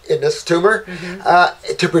sludge in this tumor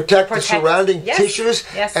to protect the surrounding tissues,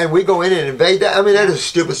 and we go in and invade that. I mean, that is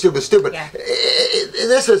stupid.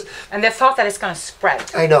 And the thought that it's going to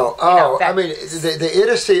spread. I know. I mean, the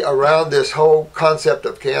idiocy around this whole concept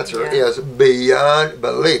of cancer is beyond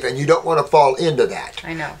belief, and you don't want to fall into that.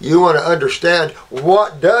 I know. You want to understand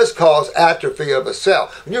what does cause atrophy of a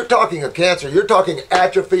cell. When you're talking of cancer, you're talking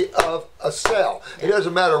atrophy of a cell. It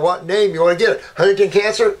doesn't matter what name you want to get it. Huntington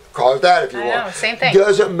cancer, call it that if you want. I know, same thing.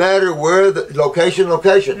 Doesn't matter where the location.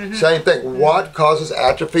 Same thing. What causes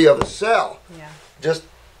atrophy of a cell? Yeah. Just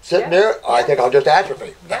sitting there, I think I'll just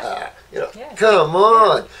atrophy. Come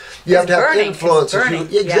on. You have to have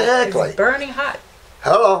influences. Exactly. It's burning hot.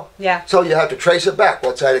 Hello. Yeah. So you have to trace it back.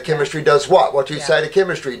 What side of chemistry does what? What each side of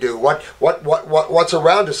chemistry do? What's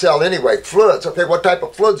around a cell anyway? Fluids. Okay, what type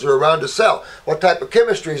of fluids are around a cell? What type of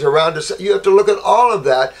chemistry is around a cell? You have to look at all of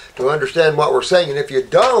that to understand what we're saying. And if you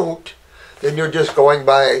don't, then you're just going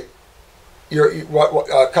by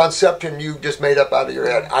what conception you just made up out of your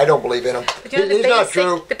head. I don't believe in him. But you know, He's not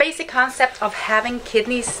true. The basic concept of having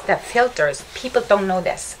kidneys that filters, people don't know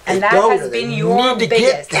this. And They that don't, has and they been your need to get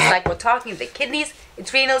biggest. that. It's like we're talking the kidneys,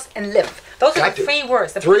 adrenals, and lymph. Those are the three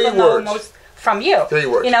words that Three people know words. most from you. 3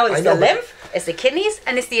 words. You know, it's I know, the lymph, it's the kidneys,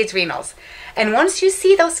 and it's the adrenals. And once you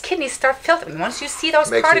see those kidneys start filtering, once you see those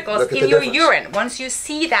particles in your urine, once you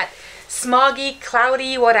see that smoggy,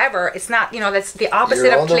 cloudy, whatever, it's not, you know, that's the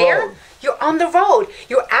opposite of clear. You're on the road.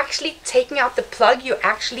 You're actually taking out the plug. You're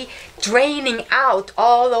actually draining out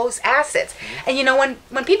all those acids. And you know,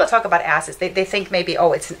 when people talk about acids, they think maybe,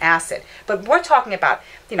 oh, it's an acid. But we're talking about,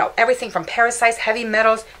 you know, everything from parasites, heavy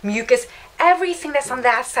metals, mucus, everything that's on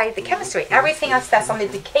that side of the chemistry, everything else that's on the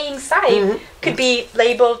decaying side could be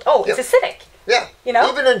labeled, oh, it's acidic. Yeah, you know,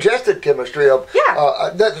 even ingested chemistry of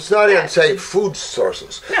that's not in, say, food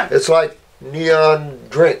sources. No. It's like neon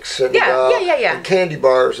drinks and, and candy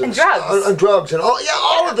bars and drugs and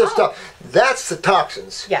all of this stuff. That's the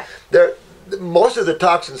toxins. Yeah, most of the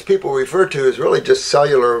toxins people refer to is really just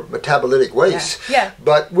cellular metabolitic waste. Yeah.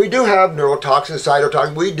 But we do have neurotoxins,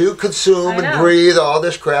 cytotoxins. We do consume and breathe all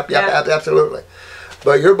this crap. Absolutely.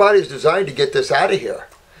 But your body's designed to get this out of here.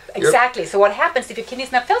 Exactly. So what happens if your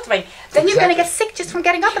kidney's not filtering? Then you're going to get sick just from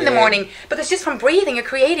getting up in the morning, because just from breathing you're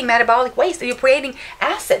creating metabolic waste, or you're creating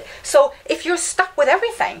acid. So if you're stuck with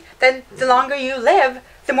everything, then the longer you live,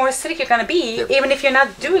 the more acidic you're going to be, even if you're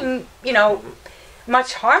not doing, you know,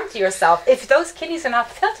 much harm to yourself. If those kidneys are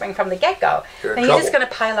not filtering from the get-go, then you're just going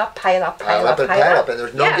to pile up. And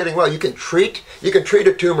there's no getting well. You can treat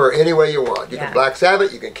a tumor any way you want. You can black salve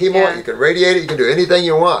it, you can chemo it, you can radiate it, you can do anything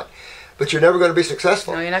you want. But you're never going to be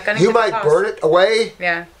successful. No, you're not going to. You might burn it away,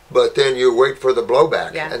 but then you wait for the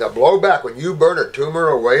blowback. Yeah. And the blowback, when you burn a tumor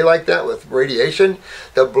away like that with radiation,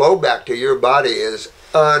 the blowback to your body is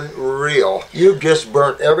unreal. You've just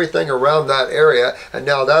burnt everything around that area, and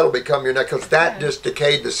now that'll become your neck, because that just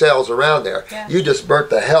decayed the cells around there. Yeah. You just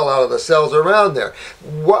burnt the hell out of the cells around there.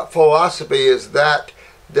 What philosophy is that?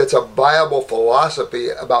 That's a viable philosophy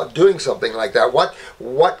about doing something like that.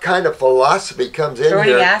 What kind of philosophy comes in here?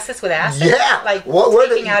 Burning acids with acids? Yeah. Like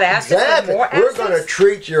taking out acids with more acids? We're going to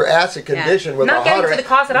treat your acid condition with not a hotter... Not getting to the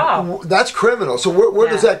cause at all. That's criminal. So where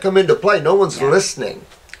does that come into play? No one's listening.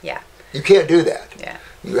 Yeah. You can't do that. Yeah.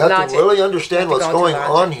 You have to really understand what's going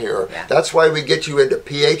on here. Yeah. That's why we get you into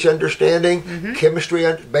pH understanding, chemistry,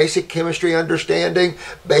 basic chemistry understanding,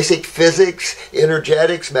 basic physics,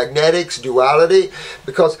 energetics, magnetics, duality,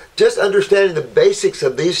 because just understanding the basics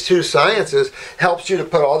of these two sciences helps you to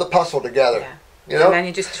put all the puzzle together. Yeah. You know, and then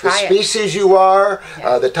you just try the species you are,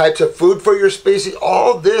 the types of food for your species,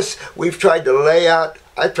 all this we've tried to lay out.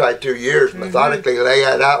 I've tried 2 years methodically lay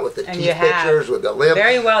it out with the teeth pictures, with the lymph.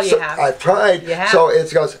 Very well, you have. I've tried. You have. So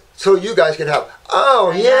it goes. So you guys can have.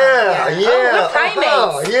 Oh we're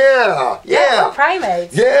primates. We're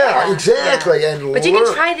primates. Yeah, exactly. And but you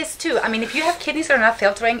can try this too. I mean, if you have kidneys that are not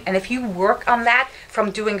filtering, and if you work on that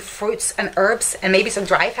from doing fruits and herbs and maybe some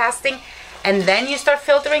dry fasting, and then you start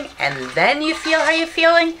filtering, and then you feel how you're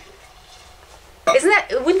feeling.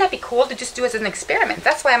 Wouldn't that be cool to just do it as an experiment?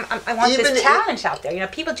 That's why I want this challenge out there. You know,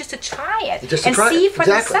 people just to try it and see for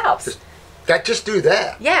themselves. Just do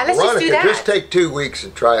that. Yeah, let's just do that. Just take 2 weeks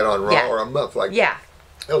and try it on raw, or a month, like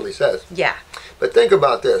Hilde says. Yeah. But think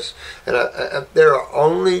about this, and there are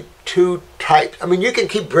only 2 types. I mean, you can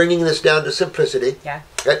keep bringing this down to simplicity. Yeah.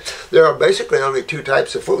 Okay? There are basically only 2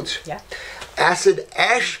 types of foods. Yeah. Acid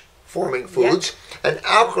ash forming foods and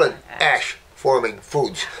alkaline ash forming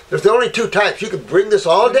foods. There's only 2 types. You can bring this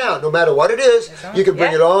all down, no matter what it is. You can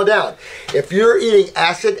bring it all down. If you're eating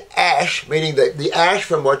acid ash, meaning that the ash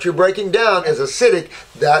from what you're breaking down is acidic,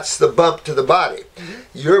 that's the bump to the body.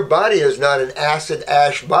 Your body is not an acid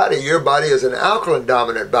ash body. Your body is an alkaline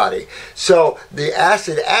dominant body. So the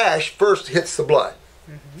acid ash first hits the blood.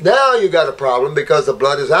 Now you got a problem because the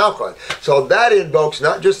blood is alkaline. So that invokes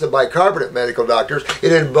not just the bicarbonate, medical doctors,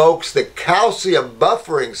 it invokes the calcium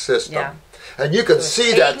buffering system. Yeah. And you can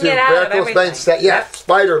see that through varicose veins,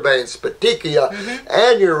 spider veins, petechia,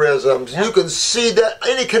 aneurysms. You can see that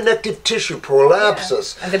any connective tissue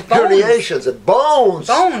prolapses, and the herniations, and bones.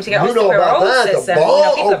 You know about that. The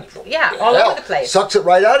bone, all over the place. Sucks it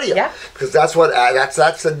right out of you. Yeah. Because that's what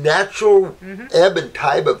that's the natural ebb and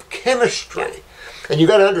tide of chemistry. Yeah. And you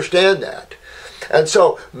got to understand that. And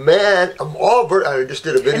so, man, I just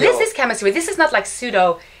did a video. And this is chemistry. This is not like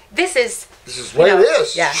pseudo. This is what it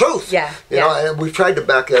is. Yeah. Truth. Yeah. You know, and we've tried to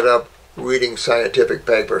back that up reading scientific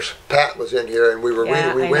papers. Pat was in here and we were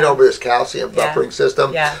reading. We went over this calcium buffering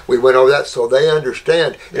system. Yeah. We went over that so they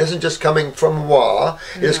understand. It isn't just coming from WA.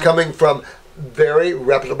 It is coming from very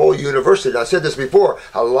reputable universities. I said this before,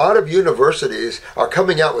 a lot of universities are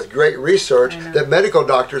coming out with great research that medical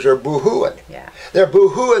doctors are boo-hooing. Yeah. They're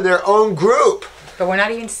boo-hooing their own group. But we're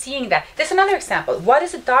not even seeing that. There's another example. What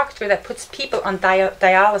is a doctor that puts people on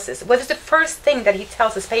dialysis? What is the first thing that he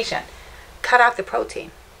tells his patient? Cut out the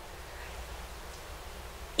protein.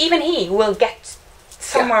 Even he will get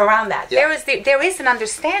somewhere around that. Yeah. There is an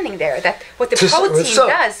understanding there that what the protein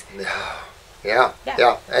does. Yeah.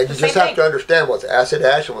 And you just have to understand what's acid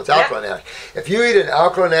ash and what's alkaline ash. If you eat an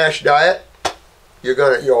alkaline ash diet, you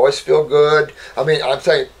always feel good. I mean, I'm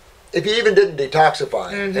saying, if you even didn't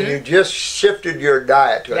detoxify and you just shifted your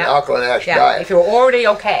diet to an alkaline ash diet, if you're already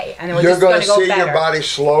okay, and you're going to see your body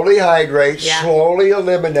slowly hydrate, slowly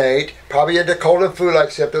eliminate, probably into cold and flu-like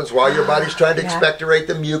symptoms while your body's trying to expectorate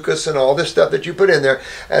the mucus and all this stuff that you put in there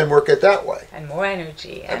and work it that way. And more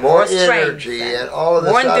energy, and more strength, energy, and all of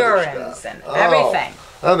this more other endurance, stuff. and everything.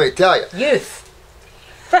 Let me tell you. Youth.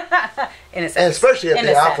 In a sense. And especially if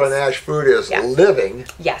the alkaline ash food is living.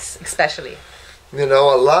 Yes, especially. You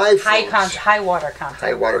know, a live high water content.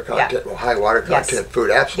 High water content. Well, high water content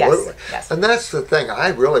food, absolutely. Yes. And that's the thing. I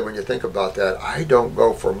really, when you think about that, I don't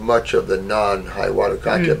go for much of the non-high water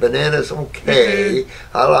content. Bananas, okay.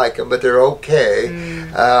 I like them, but they're okay.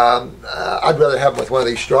 I'd rather have them with one of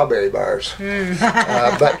these strawberry bars.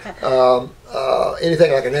 But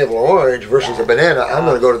anything like a navel orange versus a banana, I'm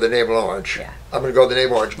going to go to the navel orange. I'm going to go to the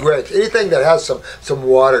navel orange. Grapes. Anything that has some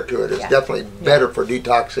water to it is definitely better for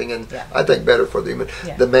detoxing, and I think better for the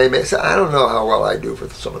may. So I don't know how well I do for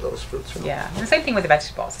some of those fruits. You know? Yeah, and the same thing with the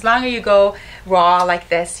vegetables. As long as you go raw like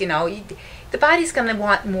this, you know, the body's going to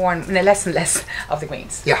want more and less of the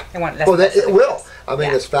greens. Yeah. They want less and less. It will. I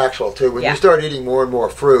mean, it's factual too. When you start eating more and more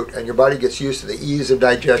fruit, and your body gets used to the ease of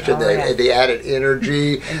digestion, the added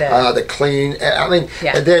energy, the clean. I mean,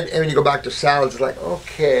 and then when you go back to salads, it's like,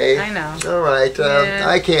 okay, I know. All right,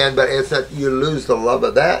 I can, but it's that you lose the love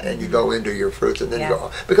of that, and you go into your fruits, and then you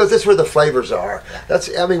go, because that's where the flavors are. That's,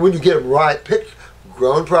 I mean, when you get them right,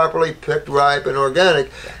 grown properly, picked ripe and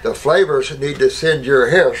organic, the flavors need to send your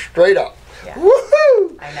hair straight up.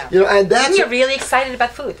 Woohoo! I know. You know, and that's. You're really excited about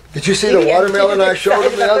food. Did you see the watermelon I showed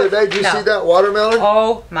him the other day? Did you see that watermelon?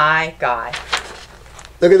 Oh my God!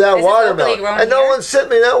 Look at that watermelon. And no one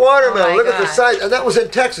sent me that watermelon. Look at the size. And that was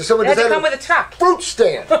in Texas. Someone just had to come with a truck. Fruit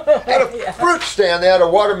stand. At a fruit stand, they had a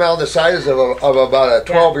watermelon the size of about a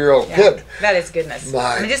 12-year-old kid. That is goodness.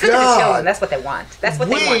 My I mean, just look at the children. That's what they want. That's what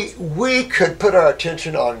they want. We could put our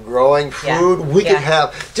attention on growing food. We could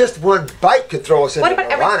have just one bite could throw us into What about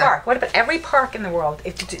nirvana. every park? What about every park in the world?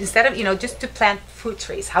 If, instead of, just to plant fruit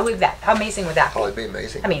trees, how would that? How amazing would that be? Oh, it'd be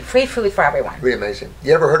amazing. I mean, free food for everyone. It'd be amazing.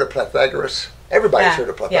 You ever heard of Pythagoras? Everybody's heard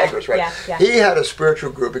of Pythagoras, right? Yeah. He had a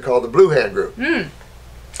spiritual group he called the Blue Hand Group. And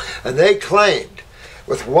they claimed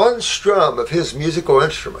with one strum of his musical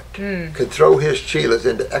instrument could throw his chelas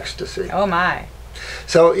into ecstasy. Oh my.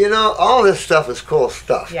 So, all this stuff is cool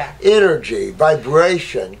stuff. Yeah. Energy,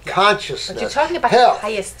 vibration, consciousness, But you're talking about health. the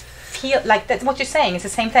highest feel, like that's what you're saying. It's the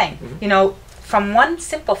same thing. From one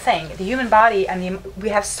simple thing, the human body, and we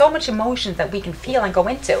have so much emotions that we can feel and go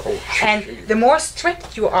into. And the more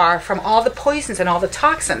strict you are from all the poisons and all the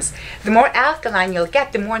toxins, the more alkaline you'll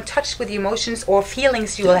get, the more in touch with the emotions or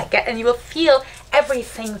feelings you will get, and you will feel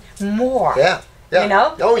everything more. Yeah.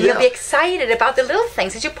 You'll be excited about the little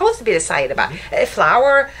things that you're supposed to be excited about. A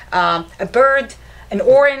flower, a bird, an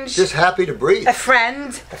orange. Just happy to breathe. A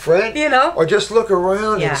friend. Or just look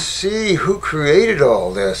around and see who created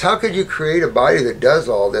all this. How could you create a body that does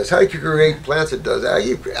all this? How could you create plants that does that?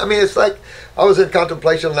 I mean, it's like, I was in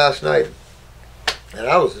contemplation last night, and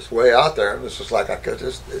I was just way out there. It was just like, it's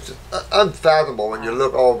just unfathomable when you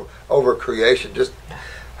look over creation. Just,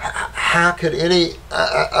 how could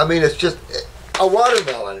I mean, it's just a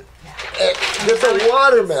watermelon. Just a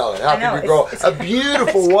watermelon. How can you grow a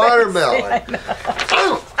beautiful watermelon?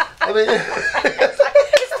 I mean,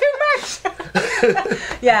 it's too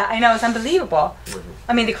much. Yeah, I know, it's unbelievable.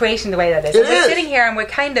 I mean, the creation, the way that is. We're sitting here and we're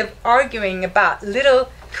kind of arguing about little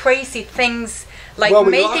crazy things like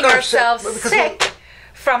making ourselves sick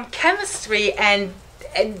from chemistry and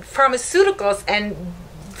pharmaceuticals and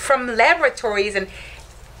from laboratories and.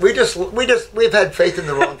 We've had faith in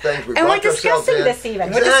the wrong things. And we're discussing this even.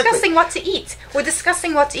 Exactly. We're discussing what to eat. We're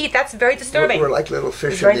discussing what to eat. That's very disturbing. We're like little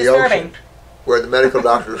fish in the ocean where the medical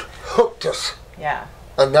doctors hooked us. Yeah.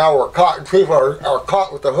 And now we're caught, and people are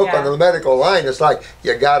caught with the hook on the medical line. It's like,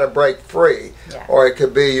 you got to break free, or it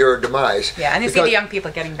could be your demise. Yeah, and you see the young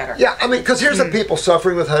people getting better. Yeah, I mean, because here's the people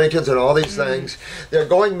suffering with Huntington's and all these things. They're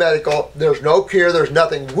going medical. There's no cure. There's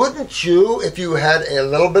nothing. Wouldn't you, if you had a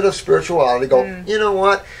little bit of spirituality, go, you know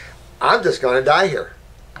what? I'm just going to die here.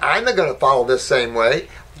 I'm not going to follow this same way.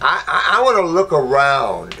 I want to look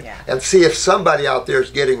around and see if somebody out there is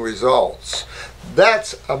getting results.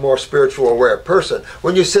 That's a more spiritual aware person.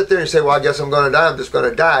 When you sit there and say, well, I guess I'm going to die, I'm just going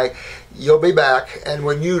to die, you'll be back. And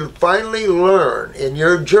when you finally learn in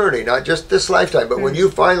your journey, not just this lifetime, but when you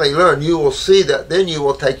finally learn, you will see that then you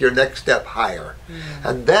will take your next step higher.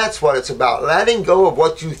 And that's what it's about, letting go of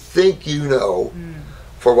what you think you know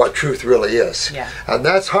for what truth really is. And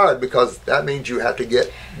that's hard because that means you have to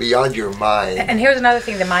get beyond your mind. And here's another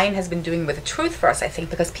thing the mind has been doing with the truth for us, I think,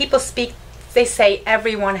 because people speak, they say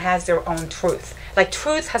everyone has their own truth. Like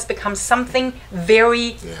truth has become something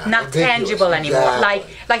very not tangible anymore.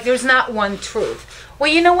 Like there's not one truth.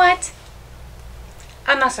 Well, you know what?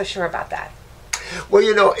 I'm not so sure about that. Well,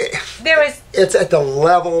 you know, it's at the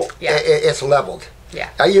level, it's leveled.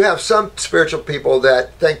 Now you have some spiritual people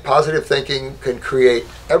that think positive thinking can create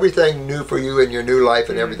everything new for you in your new life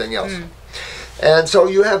and everything else. And so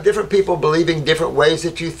you have different people believing different ways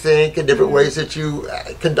that you think and different ways that you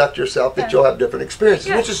conduct yourself, that you'll have different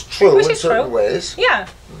experiences, which is true in certain ways.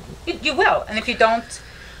 You will. And if you don't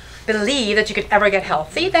believe that you could ever get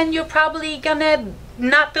healthy, then you're probably going to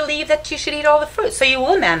not believe that you should eat all the fruit. So you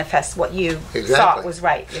will manifest what you thought was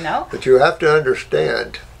right, you know? But you have to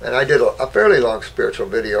understand, and I did a fairly long spiritual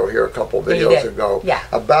video here a couple videos ago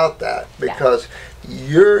about that, because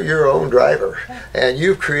you're your own driver, and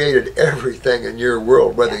you've created everything in your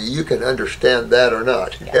world, whether you can understand that or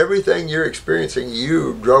not. Everything you're experiencing,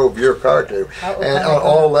 you drove your car to, and on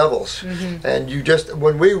all levels. And you just,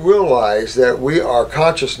 when we realize that we are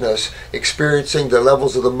consciousness experiencing the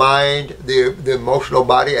levels of the mind, the emotional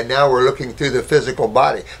body, and now we're looking through the physical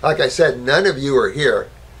body. Like I said, none of you are here.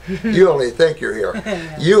 You only think you're here.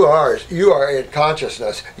 You are in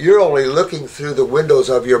consciousness. You're only looking through the windows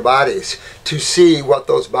of your bodies to see what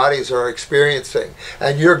those bodies are experiencing.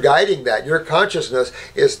 And you're guiding that. Your consciousness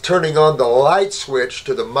is turning on the light switch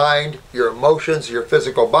to the mind, your emotions, your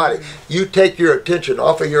physical body. You take your attention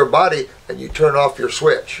off of your body and you turn off your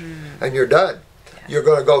switch. And you're done. You're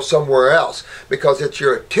going to go somewhere else because it's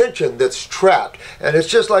your attention that's trapped. And it's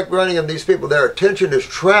just like running in these people, their attention is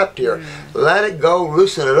trapped here. Let it go,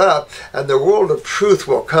 loosen it up, and the world of truth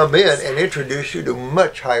will come in and introduce you to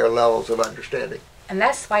much higher levels of understanding. And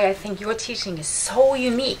that's why I think your teaching is so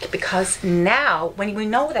unique, because now when we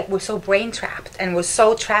know that we're so brain trapped and we're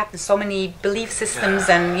so trapped in so many belief systems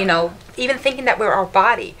and, you know, even thinking that we're our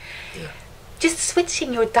body, just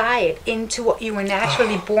switching your diet into what you were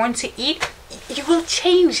naturally born to eat, you will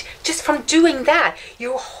change just from doing that.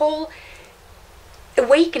 Your whole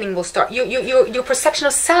awakening will start. Your perception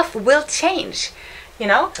of self will change. You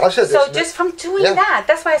know? So just from doing that,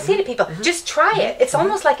 that's why I say to people, just try it. It's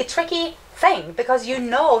almost like a tricky thing, because you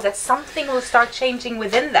know that something will start changing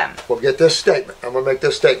within them. Well, get this statement. I'm going to make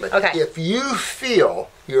this statement. Okay. If you feel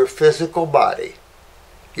your physical body,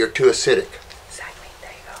 you're too acidic. Exactly.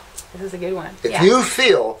 There you go. This is a good one. If you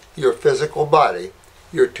feel your physical body,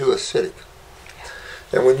 you're too acidic.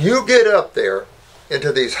 And when you get up there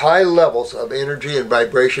into these high levels of energy and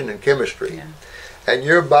vibration and chemistry, and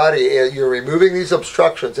your body, you're removing these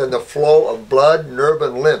obstructions, and the flow of blood, nerve,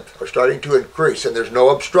 and lymph are starting to increase, and there's no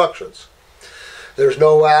obstructions. There's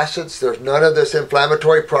no acids, there's none of this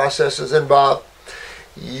inflammatory processes involved.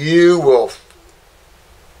 You will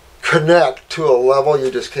connect to a level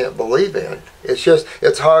you just can't believe in.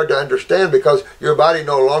 It's hard to understand, because your body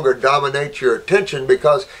no longer dominates your attention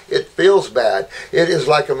because it feels bad. It is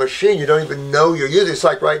like a machine you don't even know you're using. It's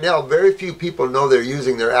like right now, very few people know they're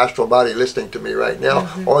using their astral body listening to me right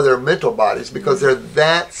now, or their mental bodies, because they're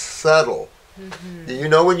that subtle. Do you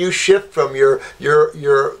know when you shift from your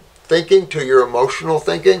thinking to your emotional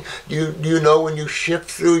thinking? Do you know when you shift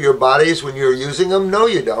through your bodies when you're using them? No,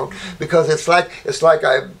 you don't, because it's like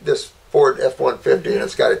I have this Ford F-150 and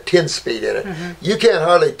it's got a 10-speed in it. You can't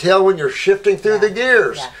hardly tell when you're shifting through the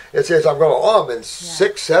gears. It says, I'm going, I'm in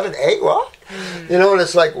 6, 7, 8, what? You know, and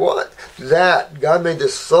it's like, what? God made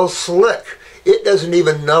this so slick, it doesn't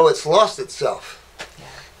even know it's lost itself.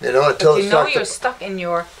 You know, until you know you're stuck in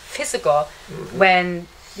your physical when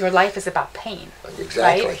your life is about pain,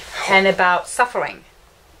 right? And about suffering.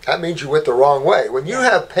 That means you went the wrong way. When you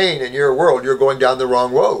have pain in your world, you're going down the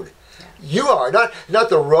wrong road. You are. Not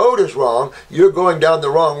the road is wrong, you're going down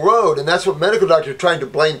the wrong road. And that's what medical doctors are trying to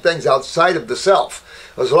blame things outside of the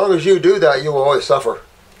self. As long as you do that, you will always suffer.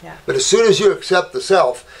 But as soon as you accept the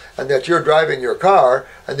self, and that you're driving your car,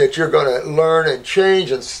 and that you're going to learn and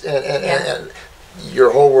change and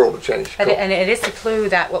your whole world will change. And, Cool. and it is the clue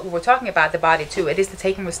that what we're talking about, the body too, it is the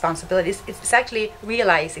taking responsibility. It's actually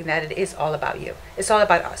realizing that it is all about you. It's all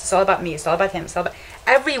about us. It's all about me. It's all about him. It's all about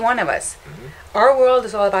every one of us. Our world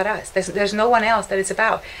is all about us. There's no one else that it's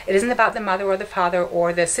about. It isn't about the mother or the father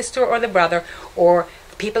or the sister or the brother or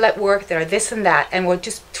the people at work that are this and that. And we're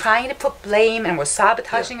just trying to put blame, and we're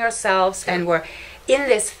sabotaging ourselves, and we're in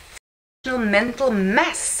this mental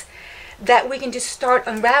mess that we can just start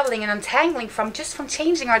unraveling and untangling from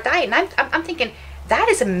changing our diet. And I'm thinking that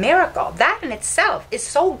is a miracle. That in itself is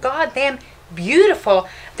so goddamn beautiful,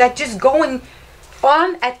 that just going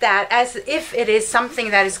on at that as if it is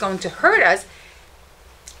something that is going to hurt us,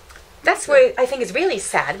 that's where I think it's really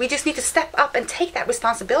sad. We just need to step up and take that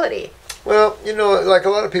responsibility. Well, you know, like a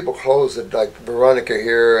lot of people close it, like Veronica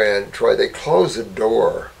here and Troy, they close the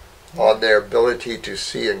door on their ability to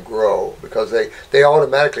see and grow, because they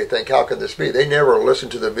automatically think, how can this be? They never listen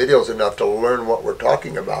to the videos enough to learn what we're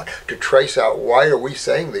talking about, to trace out why are we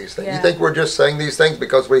saying these things. You think we're just saying these things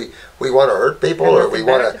because we want to hurt people or we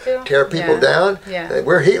want to tear people down?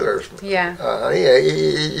 We're healers.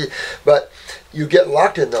 But you get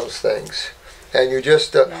locked in those things, and you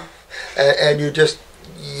just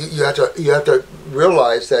you have to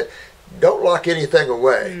realize that don't lock anything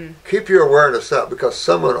away. Keep your awareness up, because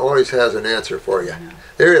someone always has an answer for you.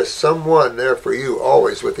 There is someone there for you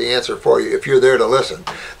always with the answer for you if you're there to listen.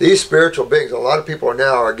 These spiritual beings, a lot of people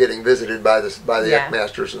now are getting visited by the Eck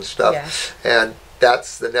Masters and stuff. And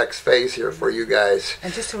that's the next phase here for you guys.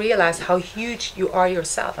 And just to realize how huge you are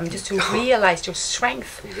yourself. I mean, just to realize your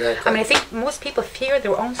strength. Exactly. I mean, I think most people fear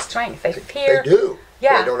their own strength. They fear. They do. They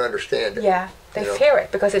don't understand it. They fear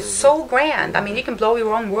it because it's so grand. I mean, you can blow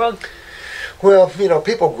your own world. Well, you know,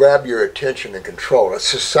 people grab your attention and control it.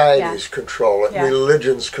 Societies control it.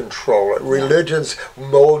 Religions control it. Religions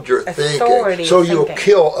mold your thinking. So you'll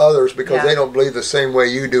kill others because they don't believe the same way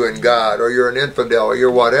you do in God, or you're an infidel, or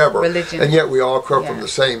you're whatever. Religion. And yet we all come from the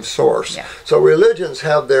same source. So religions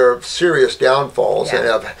have their serious downfalls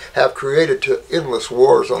and have created to endless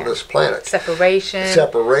wars on this planet. Separations,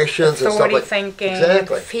 and stuff like thinking,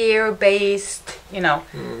 fear-based, you know.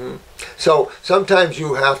 So sometimes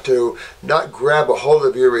you have to not grab a hold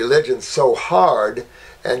of your religion so hard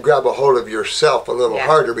and grab a hold of yourself a little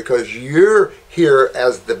harder, because you're here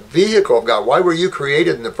as the vehicle of God. Why were you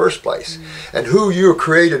created in the first place? And who you were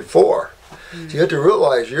created for? So you have to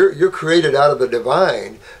realize you're created out of the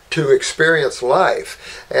divine to experience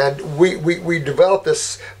life. And we develop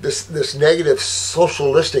this negative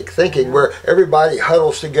socialistic thinking where everybody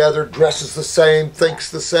huddles together, dresses the same,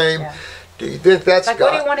 thinks the same. Do you think that's like, God?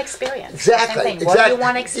 what do you want to experience? Exactly. What do you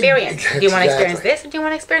want to experience? Do you want to experience this, or do you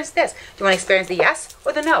want to experience this? Do you want to experience the yes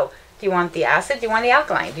or the no? Do you want the acid? Do you want the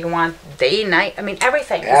alkaline? Do you want day, night? I mean,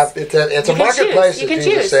 everything. It's a marketplace. You can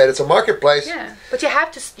Jesus choose. said it's a marketplace. Yeah, but you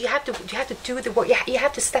have to do the work. You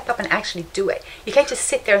have to step up and actually do it. You can't just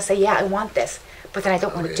sit there and say, "Yeah, I want this," but then I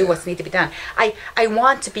don't want to do what's need to be done. I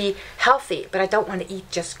want to be healthy, but I don't want to eat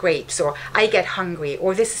just grapes, or I get hungry,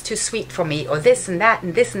 or this is too sweet for me, or this and that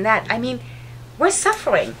and this and that. I mean, we're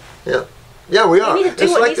suffering. Yeah, we are. We need to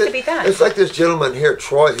do what needs to be done. It's like this gentleman here,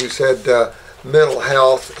 Troy, who said mental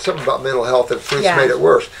health, something about mental health, and fruits made it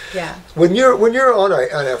worse. Yeah. When you're on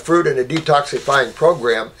a fruit and a detoxifying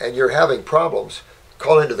program and you're having problems,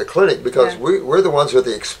 call into the clinic, because we're the ones with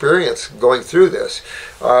the experience going through this.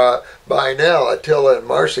 By now, Attila and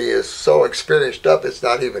Marcy is so experienced up, it's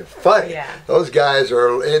not even funny. Those guys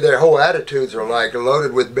their whole attitudes are like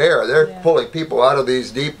loaded with bear. They're pulling people out of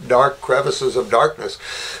these deep, dark crevices of darkness.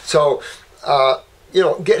 So, you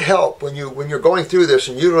know, get help when you're going through this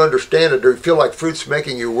and you don't understand it, or you feel like fruit's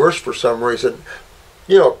making you worse for some reason.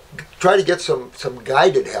 You know, try to get some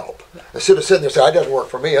guided help. Instead of sitting there saying, "It doesn't work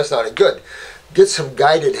for me, that's not any good." Get some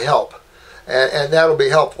guided help, and that'll be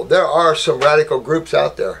helpful. There are some radical groups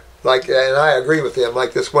out there, and I agree with them,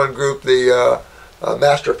 like this one group, the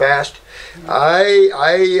Master Fast. I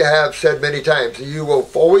have said many times, you will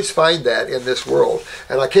always find that in this world.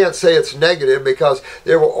 And I can't say it's negative, because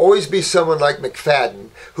there will always be someone like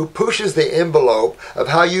McFadden who pushes the envelope of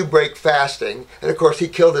how you break fasting. And of course, he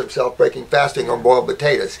killed himself breaking fasting on boiled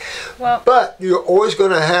potatoes. But you're always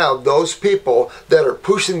going to have those people that are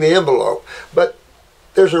pushing the envelope. But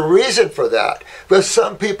there's a reason for that, because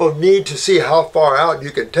some people need to see how far out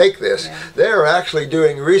you can take this. They're actually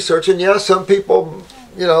doing research, and some people,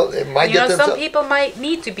 you know, it might get them. Some people might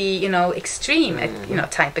need to be, extreme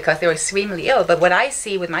at time, because they're extremely ill. But what I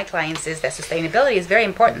see with my clients is that sustainability is very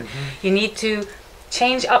important. You need to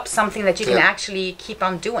change up something that you can actually keep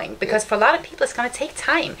on doing. Because for a lot of people, it's going to take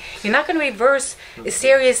time. You're not going to reverse a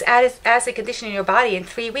serious acid condition in your body in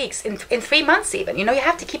 3 weeks, in 3 months even. You know, you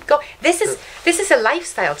have to keep going. This is a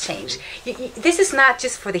lifestyle change. This is not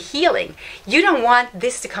just for the healing. You don't want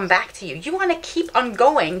this to come back to you. You want to keep on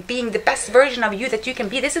going, being the best version of you that you can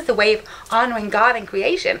be. This is the way of honoring God and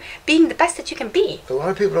creation, being the best that you can be. A lot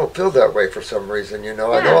of people don't feel that way for some reason, you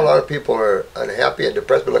know. I know a lot of people are unhappy and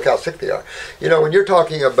depressed, but look how sick they are. You know, when you're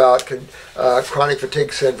talking about chronic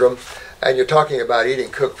fatigue syndrome, and you're talking about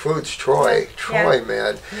eating cooked foods, Troy,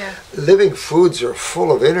 man, living foods are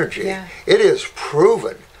full of energy. It is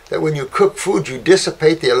proven that when you cook food, you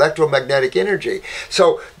dissipate the electromagnetic energy.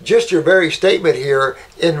 So just your very statement here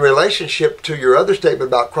in relationship to your other statement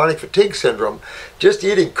about chronic fatigue syndrome, just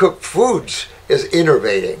eating cooked foods is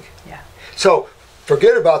innervating. So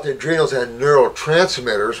forget about the adrenals and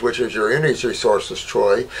neurotransmitters, which is your energy sources,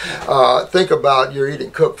 Troy. Think about you're eating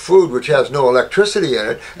cooked food, which has no electricity in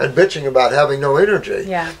it, and bitching about having no energy.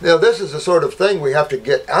 Now, this is the sort of thing we have to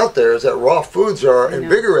get out there, is that raw foods are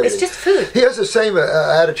invigorating. It's just food. He has the same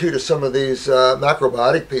attitude as some of these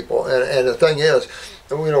macrobiotic people. And the thing is,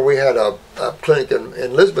 you know, we had a clinic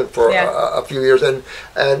in Lisbon for a few years, and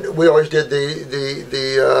we always did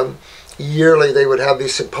the yearly, they would have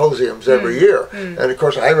these symposiums every year. And of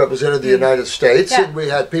course, I represented the United States, and we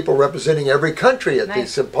had people representing every country at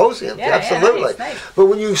these symposiums. Absolutely. But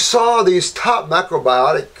when you saw these top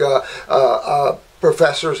macrobiotic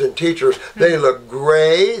professors and teachers, they looked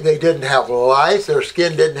gray, they didn't have life, their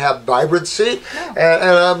skin didn't have vibrancy, and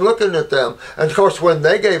I'm looking at them, and of course when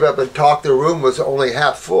they gave up and talked, the room was only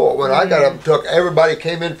half full. When I got up and talked, everybody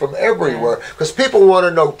came in from everywhere, because people want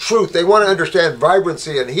to know truth, they want to understand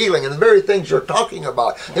vibrancy and healing, and the very things you're talking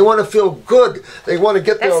about. They want to feel good, they want to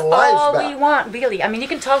get their lives back. That's all we want, really. I mean, you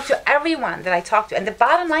can talk to everyone that I talk to, and the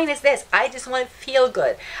bottom line is this: I just want to feel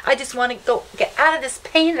good. I just want to go get out of this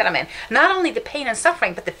pain that I'm in. Not only the pain and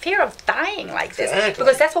suffering, but the fear of dying like this,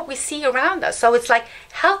 because that's what we see around us. So it's like,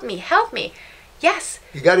 help me, help me. Yes,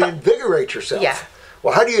 you got to invigorate yourself.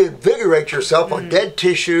 Well, how do you invigorate yourself on dead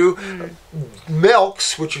tissue,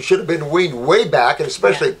 milks, which you should have been weaned way back, and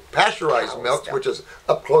especially pasteurized milks, which is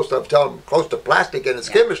up close to, I'm telling them, close to plastic in its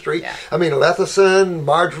chemistry. I mean, lecithin,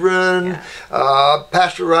 margarine,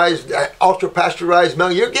 pasteurized, ultra-pasteurized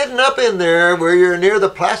milk. You're getting up in there where you're near the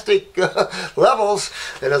plastic levels,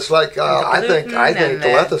 and it's like, I think the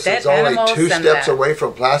lecithin's only 2 steps away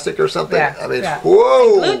from plastic or something. I mean,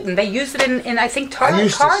 whoa! And gluten, they use it in I think, car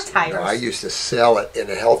tires. No, I used to sell it in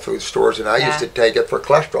the health food stores, and I used to take it for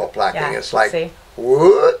cholesterol plaquing. It's like,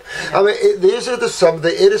 what? I mean, these are some of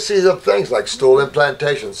the idiocies of things like stool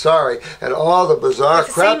implantation, and all the bizarre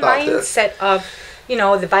crap out there. It's the same mindset of, you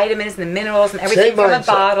know, the vitamins and the minerals and everything from a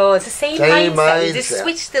bottle. It's the same mindset. You just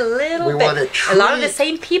switched a little bit. A lot of the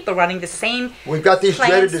same people running the same. We've got these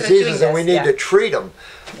dreaded diseases, and we need to treat them.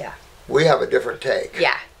 We have a different take.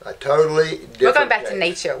 A totally different take. We're going back to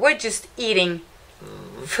nature. We're just eating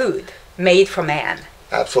food made for man.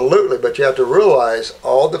 Absolutely, but you have to realize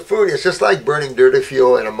all the food, it's just like burning dirty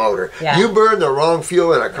fuel in a motor. You burn the wrong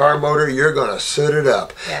fuel in a car motor, you're going to soot it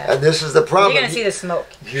up. And this is the problem. You're going to see the smoke.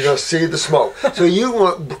 You're going to see the smoke. So you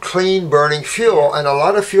want clean burning fuel, and a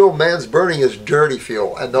lot of fuel man's burning is dirty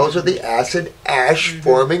fuel, and those are the acid ash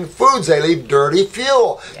forming foods. They leave dirty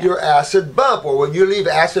fuel. Your acid bump. Well, when you leave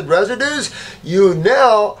acid residues, you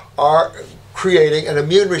now are creating an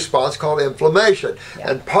immune response called inflammation.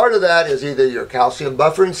 And part of that is either your calcium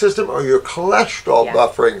buffering system or your cholesterol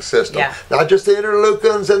buffering system. Not just the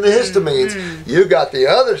interleukins and the histamines. You got the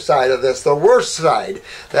other side of this, the worst side.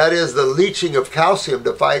 That is the leaching of calcium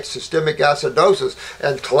to fight systemic acidosis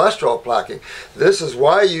and cholesterol plaquing. This is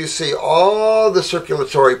why you see all the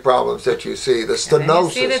circulatory problems that you see, the stenosis. And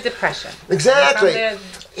you see the depression. Exactly.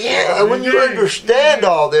 And when you understand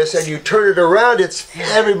all this and you turn it around, it's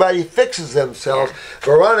everybody fixes themselves.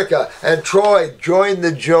 Veronica and Troy, join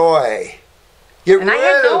the joy. And I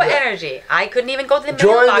had no energy. I couldn't even go to the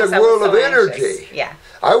mailbox. Join the world of energy.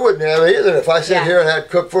 I wouldn't have it either. If I sit here and had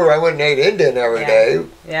cooked food, I wouldn't eat Indian every day.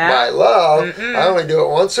 My love, I only do it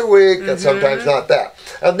once a week, and sometimes not that.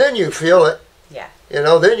 And then you feel it. You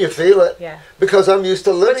know, then you feel it. Because I'm used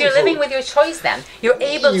to living. But you're living with your choice then. You're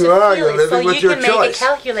able to feel it, so you can make a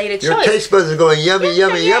calculated choice. Your taste buds are going yummy,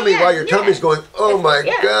 yummy, yummy, while your tummy's going, oh my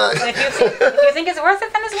God. And if you think it's worth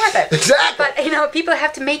it, then it's worth it. Exactly. But, you know, people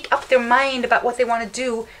have to make up their mind about what they want to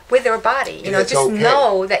do with their body. You know, just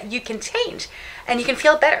know that you can change and you can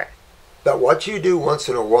feel better. But what you do once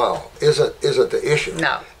in a while isn't the issue.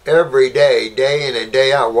 No. Every day, day in and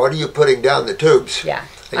day out, what are you putting down the tubes?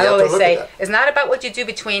 I always say, it's not about what you do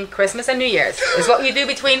between Christmas and New Year's. It's what you do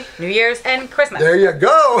between New Year's and Christmas. There you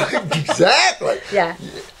go. Exactly. Yeah.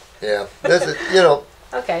 Yeah. This is, you know.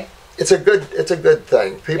 Okay. It's a good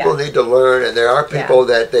thing. People need to learn, and there are people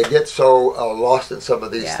that they get so lost in some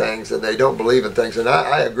of these things, and they don't believe in things. And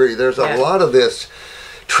I agree. There's a lot of this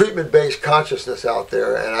treatment-based consciousness out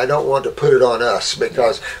there, and I don't want to put it on us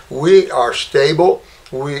because we are stable.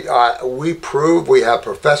 We prove, we have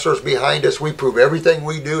professors behind us, we prove everything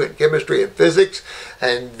we do in chemistry and physics,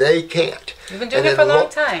 and they can't. You've been doing it for a long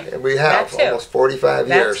time. And we have, almost 45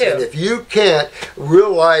 years. And if you can't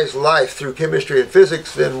realize life through chemistry and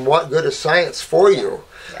physics, then what good is science for you?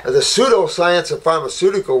 The pseudoscience of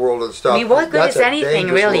pharmaceutical world and stuff. I mean, what good is anything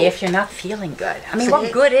really if you're not feeling good? I mean,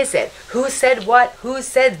 what good is it? Who said what? Who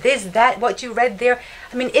said this, that, what you read there?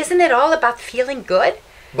 I mean, isn't it all about feeling good?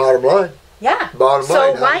 Bottom line. Yeah. Bottom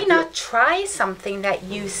line, so why not try something that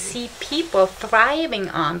you see people thriving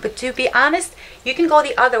on? But to be honest, you can go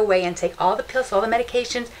the other way and take all the pills, all the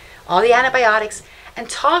medications, all the antibiotics, and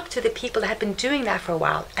talk to the people that have been doing that for a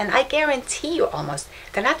while. And I guarantee you almost,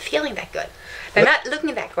 they're not feeling that good. They're not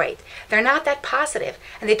looking that great. They're not that positive.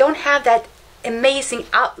 And they don't have that amazing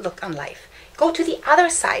outlook on life. Go to the other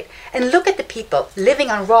side and look at the people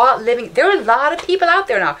living on raw living. There are a lot of people out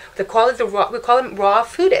there now. We call them raw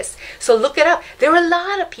foodists. So look it up. There are a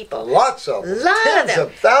lot of people. Lots of them. Tens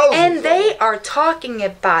of thousands. And they are talking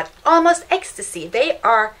about almost ecstasy. They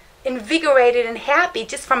are invigorated and happy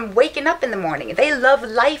just from waking up in the morning. They love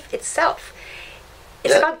life itself.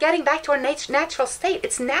 It's about getting back to our natural state.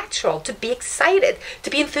 It's natural to be excited, to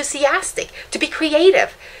be enthusiastic, to be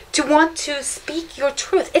creative, to want to speak your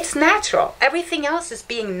truth. It's natural. Everything else is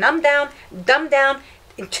being dumbed down,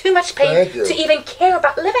 in too much pain to even care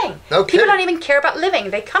about living. People don't even care about living.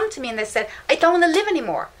 They come to me and they said, I don't want to live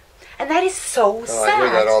anymore. And that is so sad. I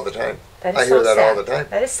hear that all the time. I hear that all the time.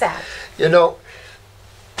 That is sad. You know,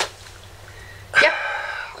 yep.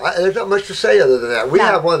 There's not much to say other than that. We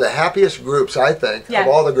have one of the happiest groups, I think, of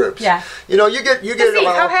all the groups. Yeah. You know, you get see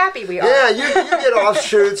how happy we are. Yeah, you get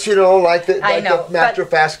offshoots, you know, like the Master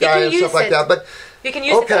Fast guy and stuff like that. But you can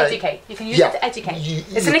use it to educate. You can use it to educate.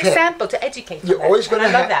 It's an example to educate. You're always going to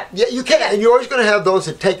have that. Yeah, you can, and you're always going to have those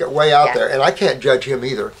that take it way out there. And I can't judge him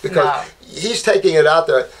either because he's taking it out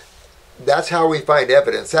there. That's how we find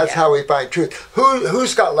evidence. That's how we find truth.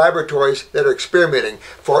 Who's got laboratories that are experimenting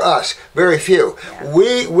for us? Very few. Yeah.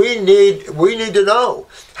 We need to know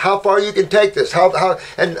how far you can take this.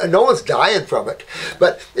 And no one's dying from it.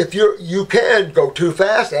 But if you can go too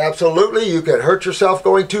fast, absolutely. You can hurt yourself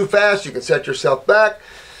going too fast. You can set yourself back.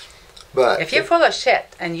 But if you're full of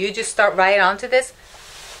shit and you just start right onto this.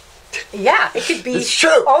 Yeah, it could be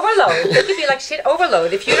overload. It could be like shit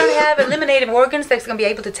overload. If you don't have eliminated organs that's going to be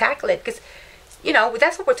able to tackle it, because, you know,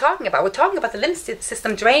 that's what we're talking about. We're talking about the lymph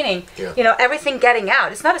system draining, you know, everything getting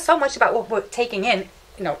out. It's not so much about what we're taking in,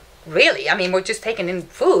 you know, really. I mean, we're just taking in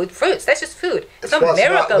fruits. That's just food. It's no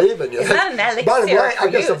miracle. It's not an elixir for you.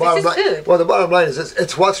 It's just food. Well, the bottom line is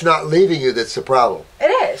it's what's not leaving you that's the problem. It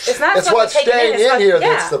is. It's not. It's what's staying in here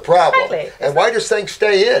that's the problem. Exactly. And why does things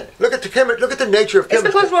stay in? Look at the nature of chemistry.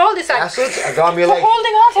 It's because we're all deciding. Acids, accumulation. We're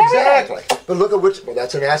holding on to everything. Exactly. But look at which. Well,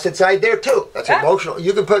 that's an acid side there too. That's emotional.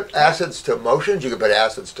 You can put acids to emotions. You can put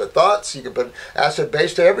acids to thoughts. You can put acid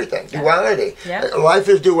base to everything. Duality. Life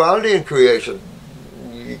is duality in creation.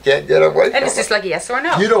 You can't get away from it. And it's just like yes or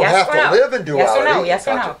no. You don't have to live in duality. Yes or no, yes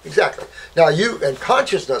or no. Exactly. Now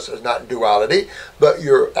consciousness is not duality, but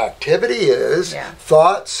your activity is.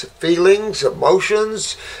 Thoughts, feelings,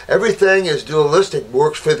 emotions, everything is dualistic,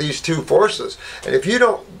 works for these two forces. And if you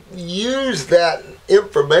don't use that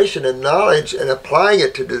information and knowledge and applying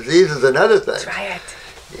it to diseases and other things. Try it.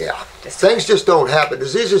 Yeah. Things just don't happen.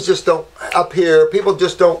 Diseases just don't appear. People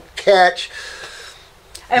just don't catch.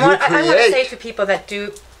 And what I want to say to people that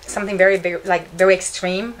do something very big, like very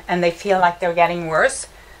extreme, and they feel like they're getting worse,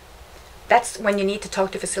 that's when you need to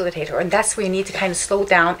talk to a facilitator, and that's where you need to kind of slow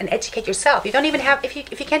down and educate yourself. You don't even have, if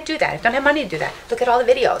you can't do that, if you don't have money to do that, look at all the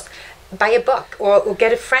videos. Buy a book, or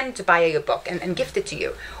get a friend to buy you a book and gift it to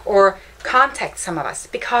you, or contact some of us,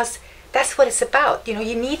 because that's what it's about. You know,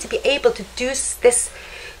 you need to be able to do this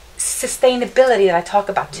sustainability that I talk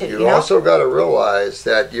about too. You also got to realize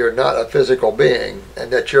that you're not a physical being,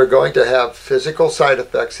 and that you're going to have physical side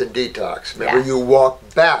effects and detox. Remember, you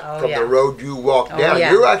walk back from the road you walked down.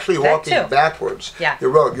 You're actually walking backwards the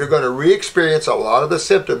road. You're going to re-experience a lot of the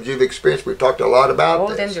symptoms you've experienced. We've talked a lot about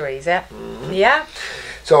old injuries. Yeah.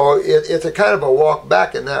 So it's a kind of a walk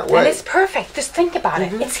back in that way. And it's perfect. Just think about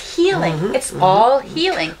it. It's healing. It's all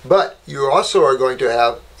healing. But you also are going to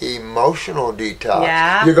have emotional detox.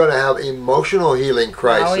 Yeah. You're going to have emotional healing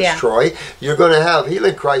crisis, Troy. You're going to have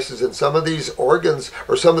healing crisis in some of these organs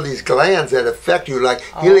or some of these glands that affect you, like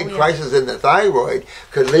healing crisis in the thyroid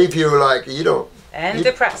could leave you like,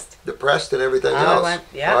 depressed. Depressed and everything else.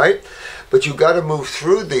 Yeah. Right? But you got to move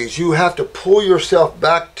through these. You have to pull yourself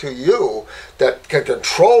back to you that can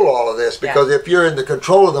control all of this. Because if you're in the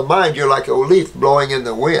control of the mind, you're like a leaf blowing in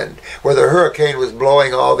the wind, where the hurricane was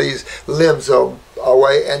blowing all these limbs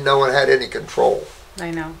away and no one had any control.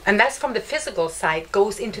 I know. And that's from the physical side,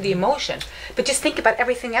 goes into the emotion. But just think about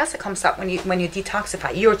everything else that comes up when you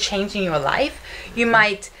detoxify. You're changing your life. You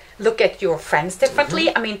might look at your friends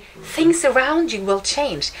differently. I mean, things around you will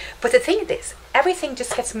change. But the thing is, everything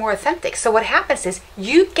just gets more authentic. So what happens is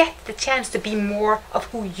you get the chance to be more of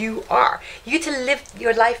who you are. You to live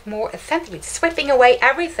your life more authentically, stripping away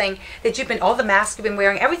everything that you've been, all the masks you've been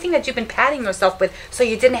wearing, everything that you've been patting yourself with, so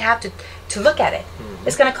you didn't have to look at it.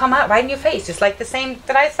 It's going to come out right in your face, just like the same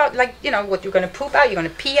that I thought, like, what you're going to poop out, you're going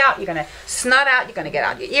to pee out, you're going to snot out, you're going to get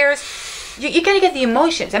out your ears. You're going to get the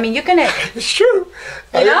emotions. I mean, you're going to... It's true.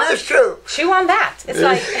 It's true. Chew on that. It's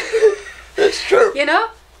like... It's true.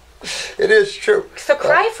 It is true. So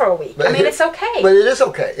cry for a week. I mean, it's okay. But it is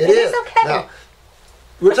okay. It is okay. Now,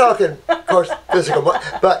 we're talking, of course, physical,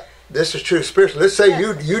 but this is true spiritually. Let's say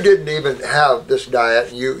you didn't even have this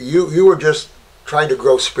diet. You were just trying to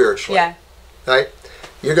grow spiritually. Yeah. Right?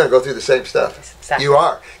 You're going to go through the same stuff. Exactly. You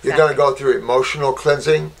are. You're going to go through emotional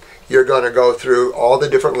cleansing. You're going to go through all the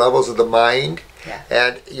different levels of the mind. Yeah.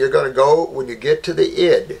 And you're going to go, when you get to the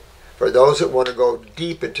id, for those that want to go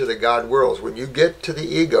deep into the God worlds, when you get to the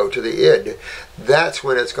ego, to the id, that's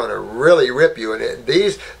when it's going to really rip you. And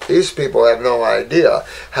these people have no idea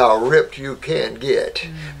how ripped you can get,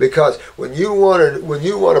 because when you want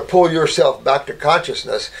to pull yourself back to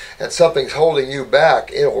consciousness and something's holding you back,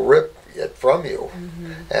 it'll rip it from you.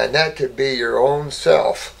 And that could be your own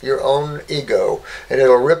self, your own ego, and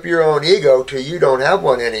it'll rip your own ego till you don't have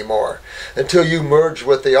one anymore, until you merge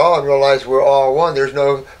with the all and realize we're all one.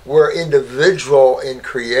 We're individual in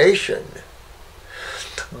creation,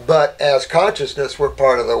 but as consciousness we're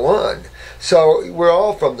part of the one. So we're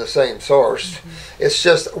all from the same source. It's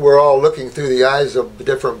just we're all looking through the eyes of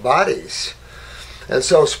different bodies. And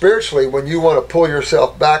so spiritually, when you want to pull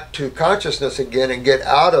yourself back to consciousness again and get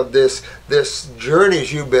out of this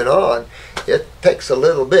journeys you've been on, it takes a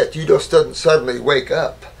little bit. You just doesn't suddenly wake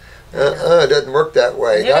up. It doesn't work that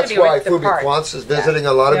way. That's why Phoebe Quantz is visiting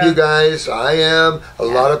a lot of you guys. I am. A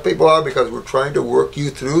lot of people are, because we're trying to work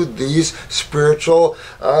you through these spiritual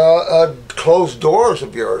closed doors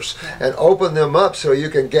of yours and open them up so you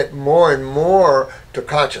can get more and more to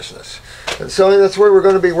consciousness. And so that's where we're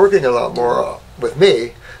going to be working a lot more with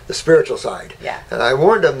me, the spiritual side. Yeah. And I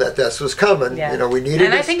warned them that this was coming. Yeah. We needed.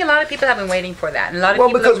 And I think a lot of people have been waiting for that. And a lot of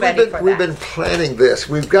people are ready for that. We've been planning this.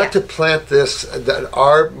 We've got to plant this,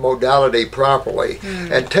 our modality properly,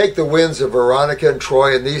 and take the winds of Veronica and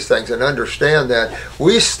Troy and these things, and understand that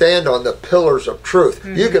we stand on the pillars of truth.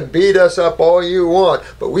 You can beat us up all you want,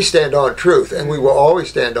 but we stand on truth, and we will always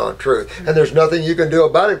stand on truth. And there's nothing you can do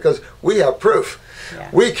about it, because we have proof. Yeah.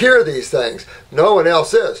 We cure these things. No one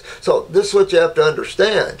else is. So this is what you have to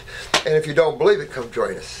understand. And if you don't believe it, come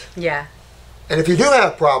join us. Yeah. And if you do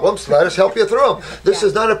have problems, let us help you through them. This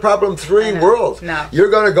is not a problem-free world. No. You're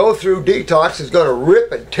going to go through detox. It's going to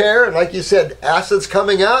rip and tear. And like you said, acids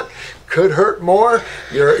coming out could hurt more.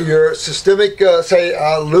 Your systemic,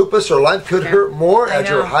 lupus or Lyme could hurt more as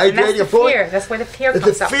you're hydrating. That's the fear. That's where the fear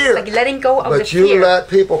comes up. It's like letting go of the fear. But you let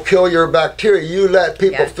people kill your bacteria. You let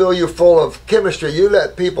people fill you full of chemistry. You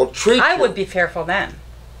let people treat you. I would be fearful then.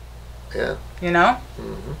 Yeah.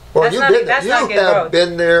 Well, you've been there. You have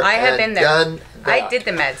been there. I have been there. Done that. I did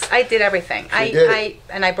the meds. I did everything.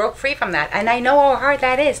 I broke free from that. And I know how hard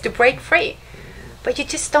that is to break free. But you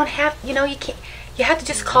just don't have, you can't. You have to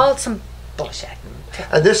just call it some bullshit.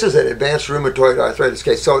 And this is an advanced rheumatoid arthritis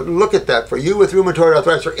case. So look at that. For you with rheumatoid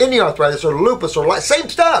arthritis or any arthritis or lupus or same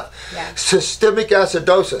stuff. Yeah. Systemic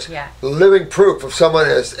acidosis. Yeah. Living proof of someone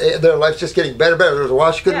has their life's just getting better and better. There was a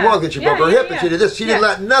while she couldn't walk and she broke her hip and she did this. She didn't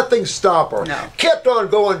let nothing stop her. No. Kept on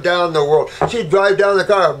going down the world. She'd drive down the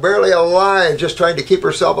car barely alive, just trying to keep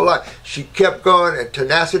herself alive. She kept going, and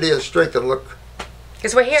tenacity and strength, and look.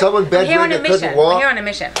 Because we're here. Someone bedridden that couldn't walk. We're here on a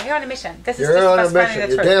mission. We're here on a mission. This is You're just on about a mission. spreading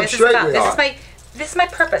the You're truth. damn straight we are. This is my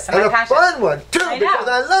purpose and my passion. And a fun one, too, because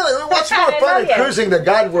I love it. What's more fun than cruising the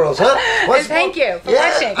God worlds, huh? Thank you for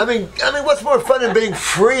watching. I mean, what's more fun than being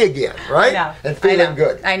free again, right? I know. And feeling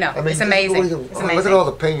good. I know. It's amazing. It's amazing. Look at all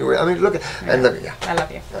the pain you're in. I mean, look at... And look at you. I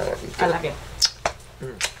love you. I love you, too. I love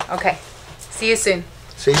you. Okay. See you soon.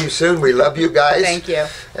 See you soon. We love you guys. Thank you.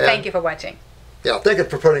 Thank you for watching. Yeah, thank you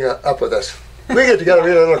for putting up with us. We get together, we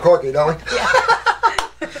get a little quirky, don't we? Yeah.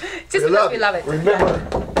 Just because we love it. Remember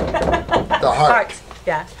the heart.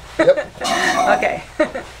 Yeah. Yep. Okay.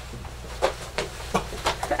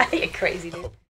 You're crazy, dude.